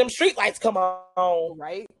house before them street lights come on.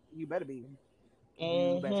 Right? You better be.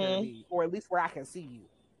 Mm-hmm. You better be. Or at least where I can see you.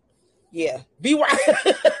 Yeah. Be right.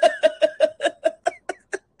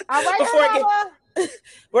 All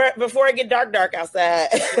right, before it get dark outside.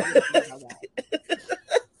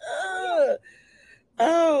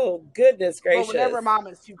 Oh, goodness gracious! But whenever mom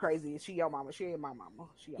is too crazy, she your mama. She ain't my mama.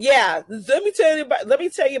 Yeah, let me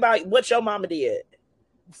tell you about what your mama did.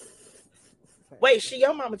 Wait, she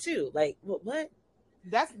your mama too? Like what?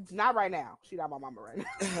 That's not right now. She not my mama right now.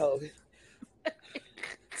 Oh.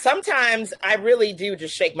 Sometimes I really do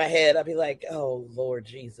just shake my head. I'll be like, "Oh Lord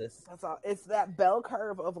Jesus!" That's all. It's that bell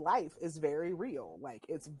curve of life is very real. Like,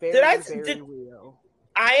 it's very real.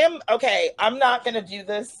 I am okay. I'm not gonna do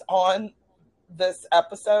this on this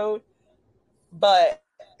episode, but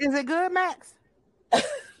is it good, Max?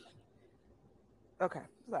 Okay,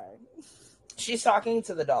 sorry. She's talking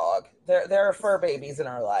to the dog. There are fur babies in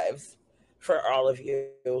our lives for all of you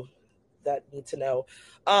that need to know.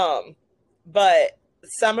 But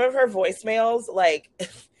some of her voicemails, like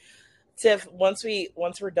Tiff, once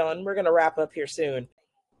we're done, we're gonna wrap up here soon.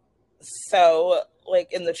 so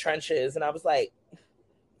like in the trenches, and I was like,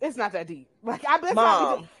 It's not that deep. Like that's how we do.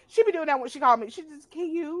 Mom, She be doing that when she called me. She just can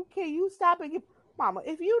you stop and give Mama,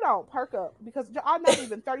 if you don't perk up because not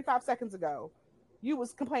even 35 seconds ago, you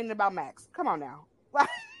was complaining about Max. Come on now. Like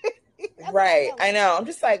right? I know. I'm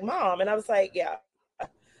just like, Mom, and I was like, yeah.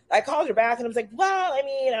 I called her back, and I was like, well, I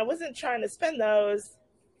mean, I wasn't trying to spend those,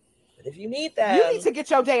 but if you need You need them, to get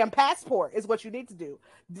your damn passport, is what you need to do.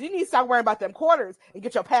 You need to stop worrying about them quarters and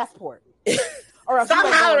get your passport. Or else stop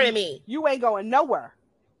hollering at me. You ain't going nowhere.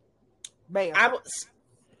 Man. Okay.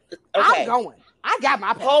 I'm going. I got my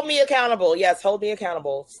passport. Hold me accountable. Yes, hold me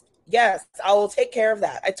accountable. Yes, I will take care of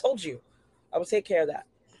that. I told you. I will take care of that.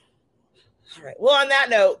 All right. Well, on that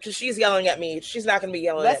note, because she's yelling at me, she's not going to be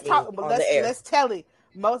yelling at me on the air. Let's tell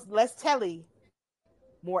you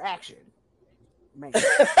more action. Man.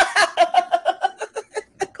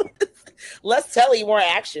 Let's tell you more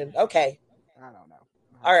action. Okay. I don't know.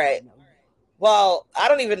 All right. Well, I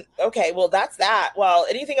don't even. Okay. Well, that's that. Well,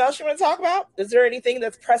 anything else you want to talk about? Is there anything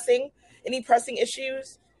that's pressing? Any pressing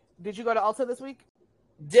issues? Did you go to Ulta this week?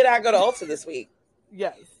 Did I go to Ulta this week?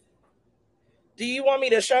 Yes. Do you want me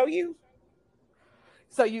to show you?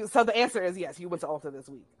 So the answer is yes. You went to Ulta this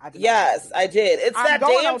week. Yes, I did. It's that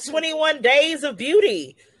damn 21 days of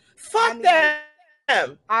beauty. Fuck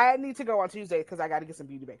them. I need to go on Tuesday because I got to get some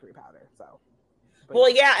beauty bakery powder. So. Well,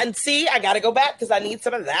 yeah, and see, I got to go back because I need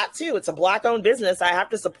some of that too. It's a Black-owned business. I have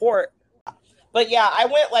to support. But yeah, I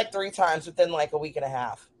went like 3 times within like a week and a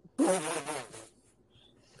half.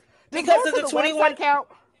 Because of the 21 count.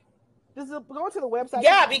 Does it go to the website?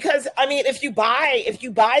 Yeah, because I mean, if you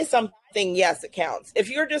buy something, yes, it counts. If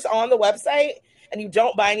you're just on the website and you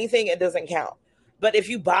don't buy anything, it doesn't count. But if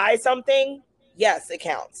you buy something, yes, it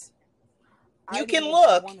counts. You can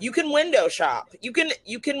look. You can window shop. You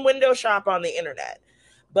can window shop on the internet.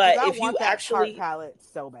 But if you actually palette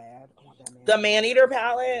so bad, I want that the man-eater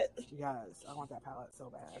palette. Yes, I want that palette so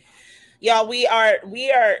bad. Yeah, we are.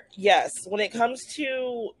 Yes, when it comes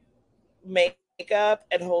to makeup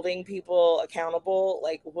and holding people accountable,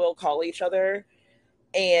 like we'll call each other,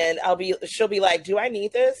 and she'll be like, "Do I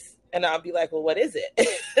need this?" And I'll be like, "Well, what is it?"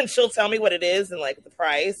 And she'll tell me what it is and like the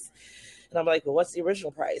price, and I'm like, "Well, what's the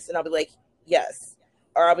original price?" And I'll be like, "Yes,"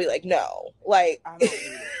 or I'll be like, "No." Like, I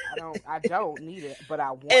don't need it. I don't need it, but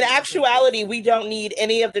I want. In actuality, we don't need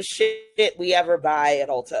any of the shit we ever buy at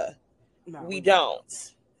Ulta. No, we don't.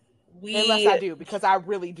 Unless I do, because I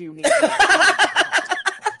really do need it.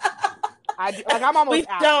 I do, like I'm almost. We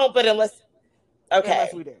out. Don't, but unless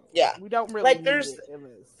we do, yeah, we don't really. Like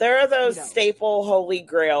there are those staple holy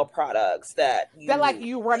grail products that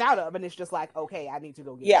you run out of, and it's just like, okay, I need to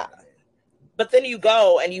go get. Yeah, but then you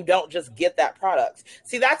go and you don't just get that product.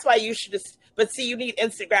 See, that's why you should just. But see, you need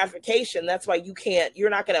instant gratification. That's why you're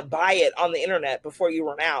not going to buy it on the internet before you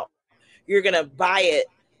run out. You're going to buy it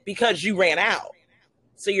because you ran out.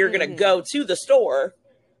 So you're going to go to the store.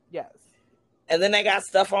 Yes. And then they got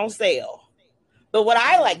stuff on sale. But what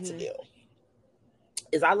I like to do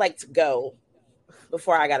is I like to go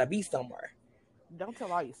before I got to be somewhere. Don't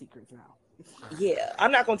tell all your secrets now. Yeah.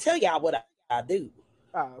 I'm not going to tell y'all what I do.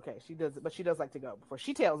 Oh, okay. She does like to go before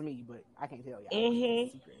she tells me, but I can't tell y'all.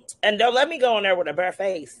 Mm-hmm. And don't let me go in there with a bare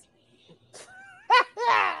face.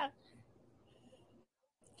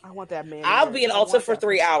 I want that man. I'll be in Ulta for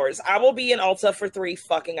 3 hours. I will be in Ulta for 3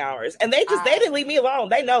 fucking hours. And they didn't leave me alone.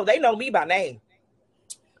 They know me by name.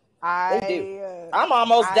 They do. I'm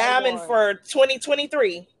almost diamond for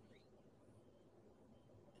 2023.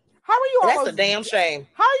 How are you almost? That's a damn shame.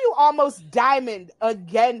 How are you almost diamond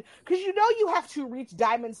again? Because you have to reach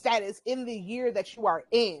diamond status in the year that you are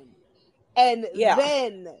in. And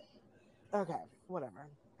then, okay, whatever.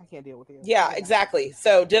 I can't deal with you. Yeah, exactly.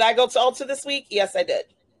 So did I go to Ulta this week? Yes, I did.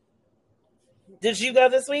 Did you go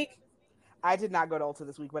this week? I did not go to Ulta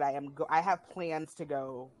this week, but I have plans to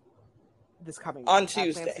go this coming on week. Tuesday. I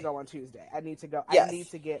have plans to go on Tuesday. I need to go. Yes. I need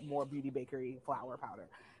to get more Beauty Bakery flour powder.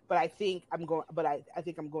 But I think I'm going. But I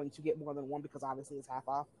think I'm going to get more than one because obviously it's half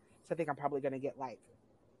off. So I think I'm probably going to get like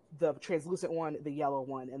the translucent one, the yellow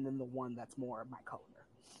one, and then the one that's more my color.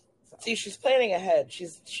 So. See, she's planning ahead.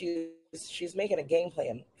 She's making a game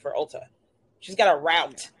plan for Ulta. She's got a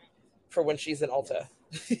route for when she's in Ulta.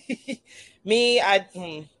 Me, I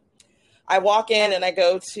walk in and I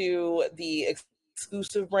go to the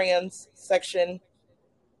exclusive brands section.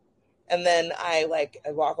 And then I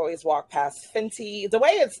always walk past Fenty. The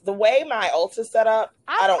way my Ulta set up,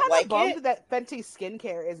 I don't like it. I'm bummed that Fenty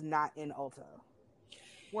skincare is not in Ulta.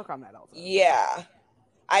 Work on that, Ulta. Yeah,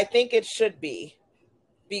 I think it should be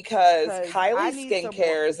because Kylie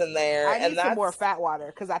skincare is in there. I need some more fat water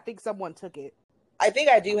because I think someone took it. I think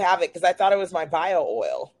I do have it because I thought it was my bio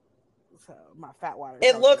oil. So my fat water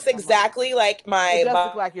It toner. looks exactly like It my does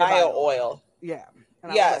look like your bio bio oil. oil. Yeah.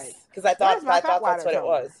 And I was Yes, like, because I where's thought my fat that's water what it toner?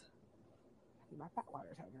 was. My fat water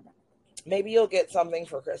toner. Maybe you'll get something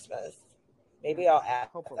for Christmas. Maybe I'll add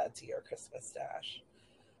Hopefully. that to your Christmas stash.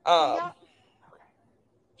 Can y'all? Okay.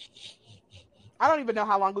 I don't even know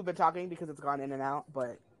how long we've been talking because it's gone in and out,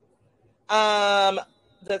 but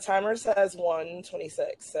the timer says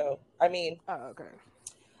 1:26. So I mean, okay.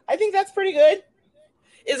 I think that's pretty good.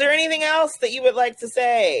 Is there anything else that you would like to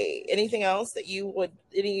say? Anything else that you would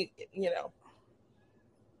No,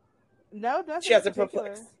 She nothing in has a particular.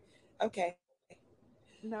 perplex. Okay.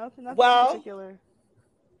 No, nothing in Well, particular.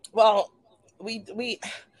 well, we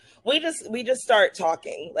we just start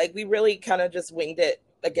talking. Like we really kind of just winged it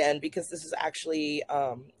again because this is actually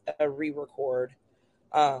a re-record.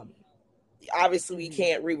 Um Obviously we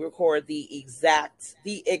can't re-record the exact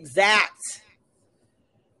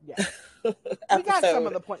Yeah. We got some of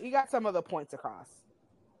episode. the point. You got some of the points across.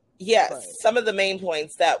 Yes, But some of the main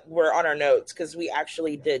points that were on our notes because we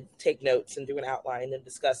actually did take notes and do an outline and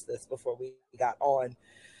discuss this before we got on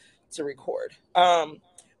to record.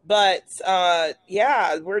 But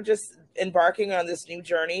yeah, we're just embarking on this new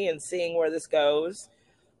journey and seeing where this goes.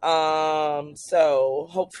 So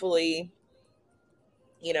hopefully,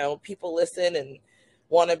 people listen and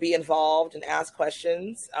want to be involved and ask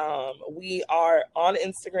questions. We are on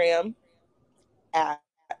Instagram at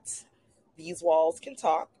These Walls Can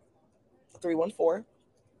Talk 314.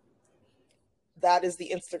 That is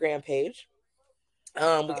the Instagram page. We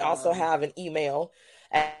also have an email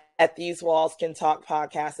at These Walls Can Talk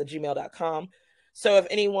podcast at gmail.com. So if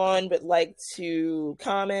anyone would like to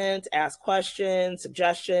comment, ask questions,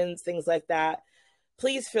 suggestions, things like that,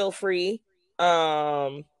 please feel free. We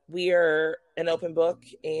are an open book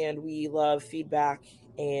and we love feedback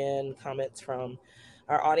and comments from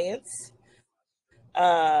our audience.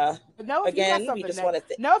 no, if you got Again, we something just want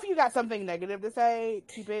to no, if you got something negative to say,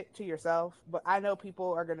 keep it to yourself. But I know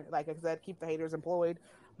people are gonna, like I said, keep the haters employed.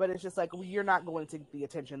 But it's just like you're not going to get the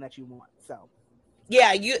attention that you want. So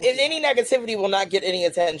yeah, any negativity will not get any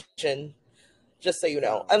attention. Just so you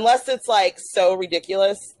know, so, unless it's like so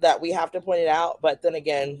ridiculous that we have to point it out. But then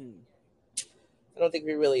again, I don't think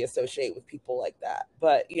we really associate with people like that.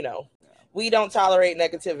 But we don't tolerate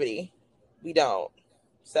negativity. We don't.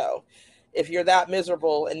 So if you're that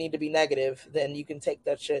miserable and need to be negative, then you can take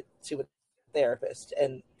that shit to a therapist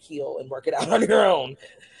and heal and work it out on your own.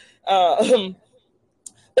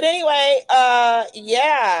 But anyway,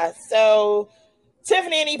 yeah. So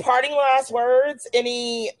Tiffany, any parting last words?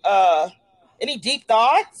 Any deep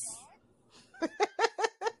thoughts?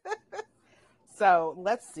 so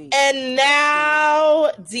let's see. And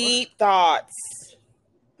now, Deep Thoughts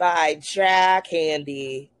by Jack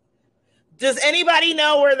Handy. Does anybody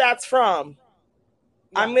know where that's from?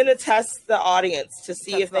 Yeah. I'm going to test the audience to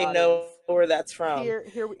see Test if the they audience. know where that's from.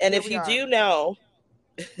 And if We you are. do know,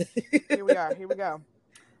 Here we are. Here we go.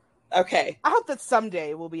 Okay. I hope that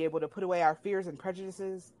someday we'll be able to put away our fears and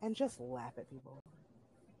prejudices and just laugh at people.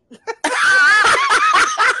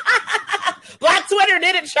 Black Twitter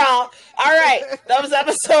did it, y'all. All right. That was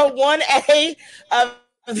episode 1A of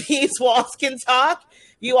These Walls Can Talk.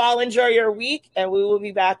 You all enjoy your week, and we will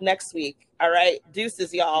be back next week. All right.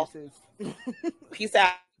 Deuces, y'all. Deuces. Peace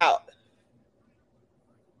out.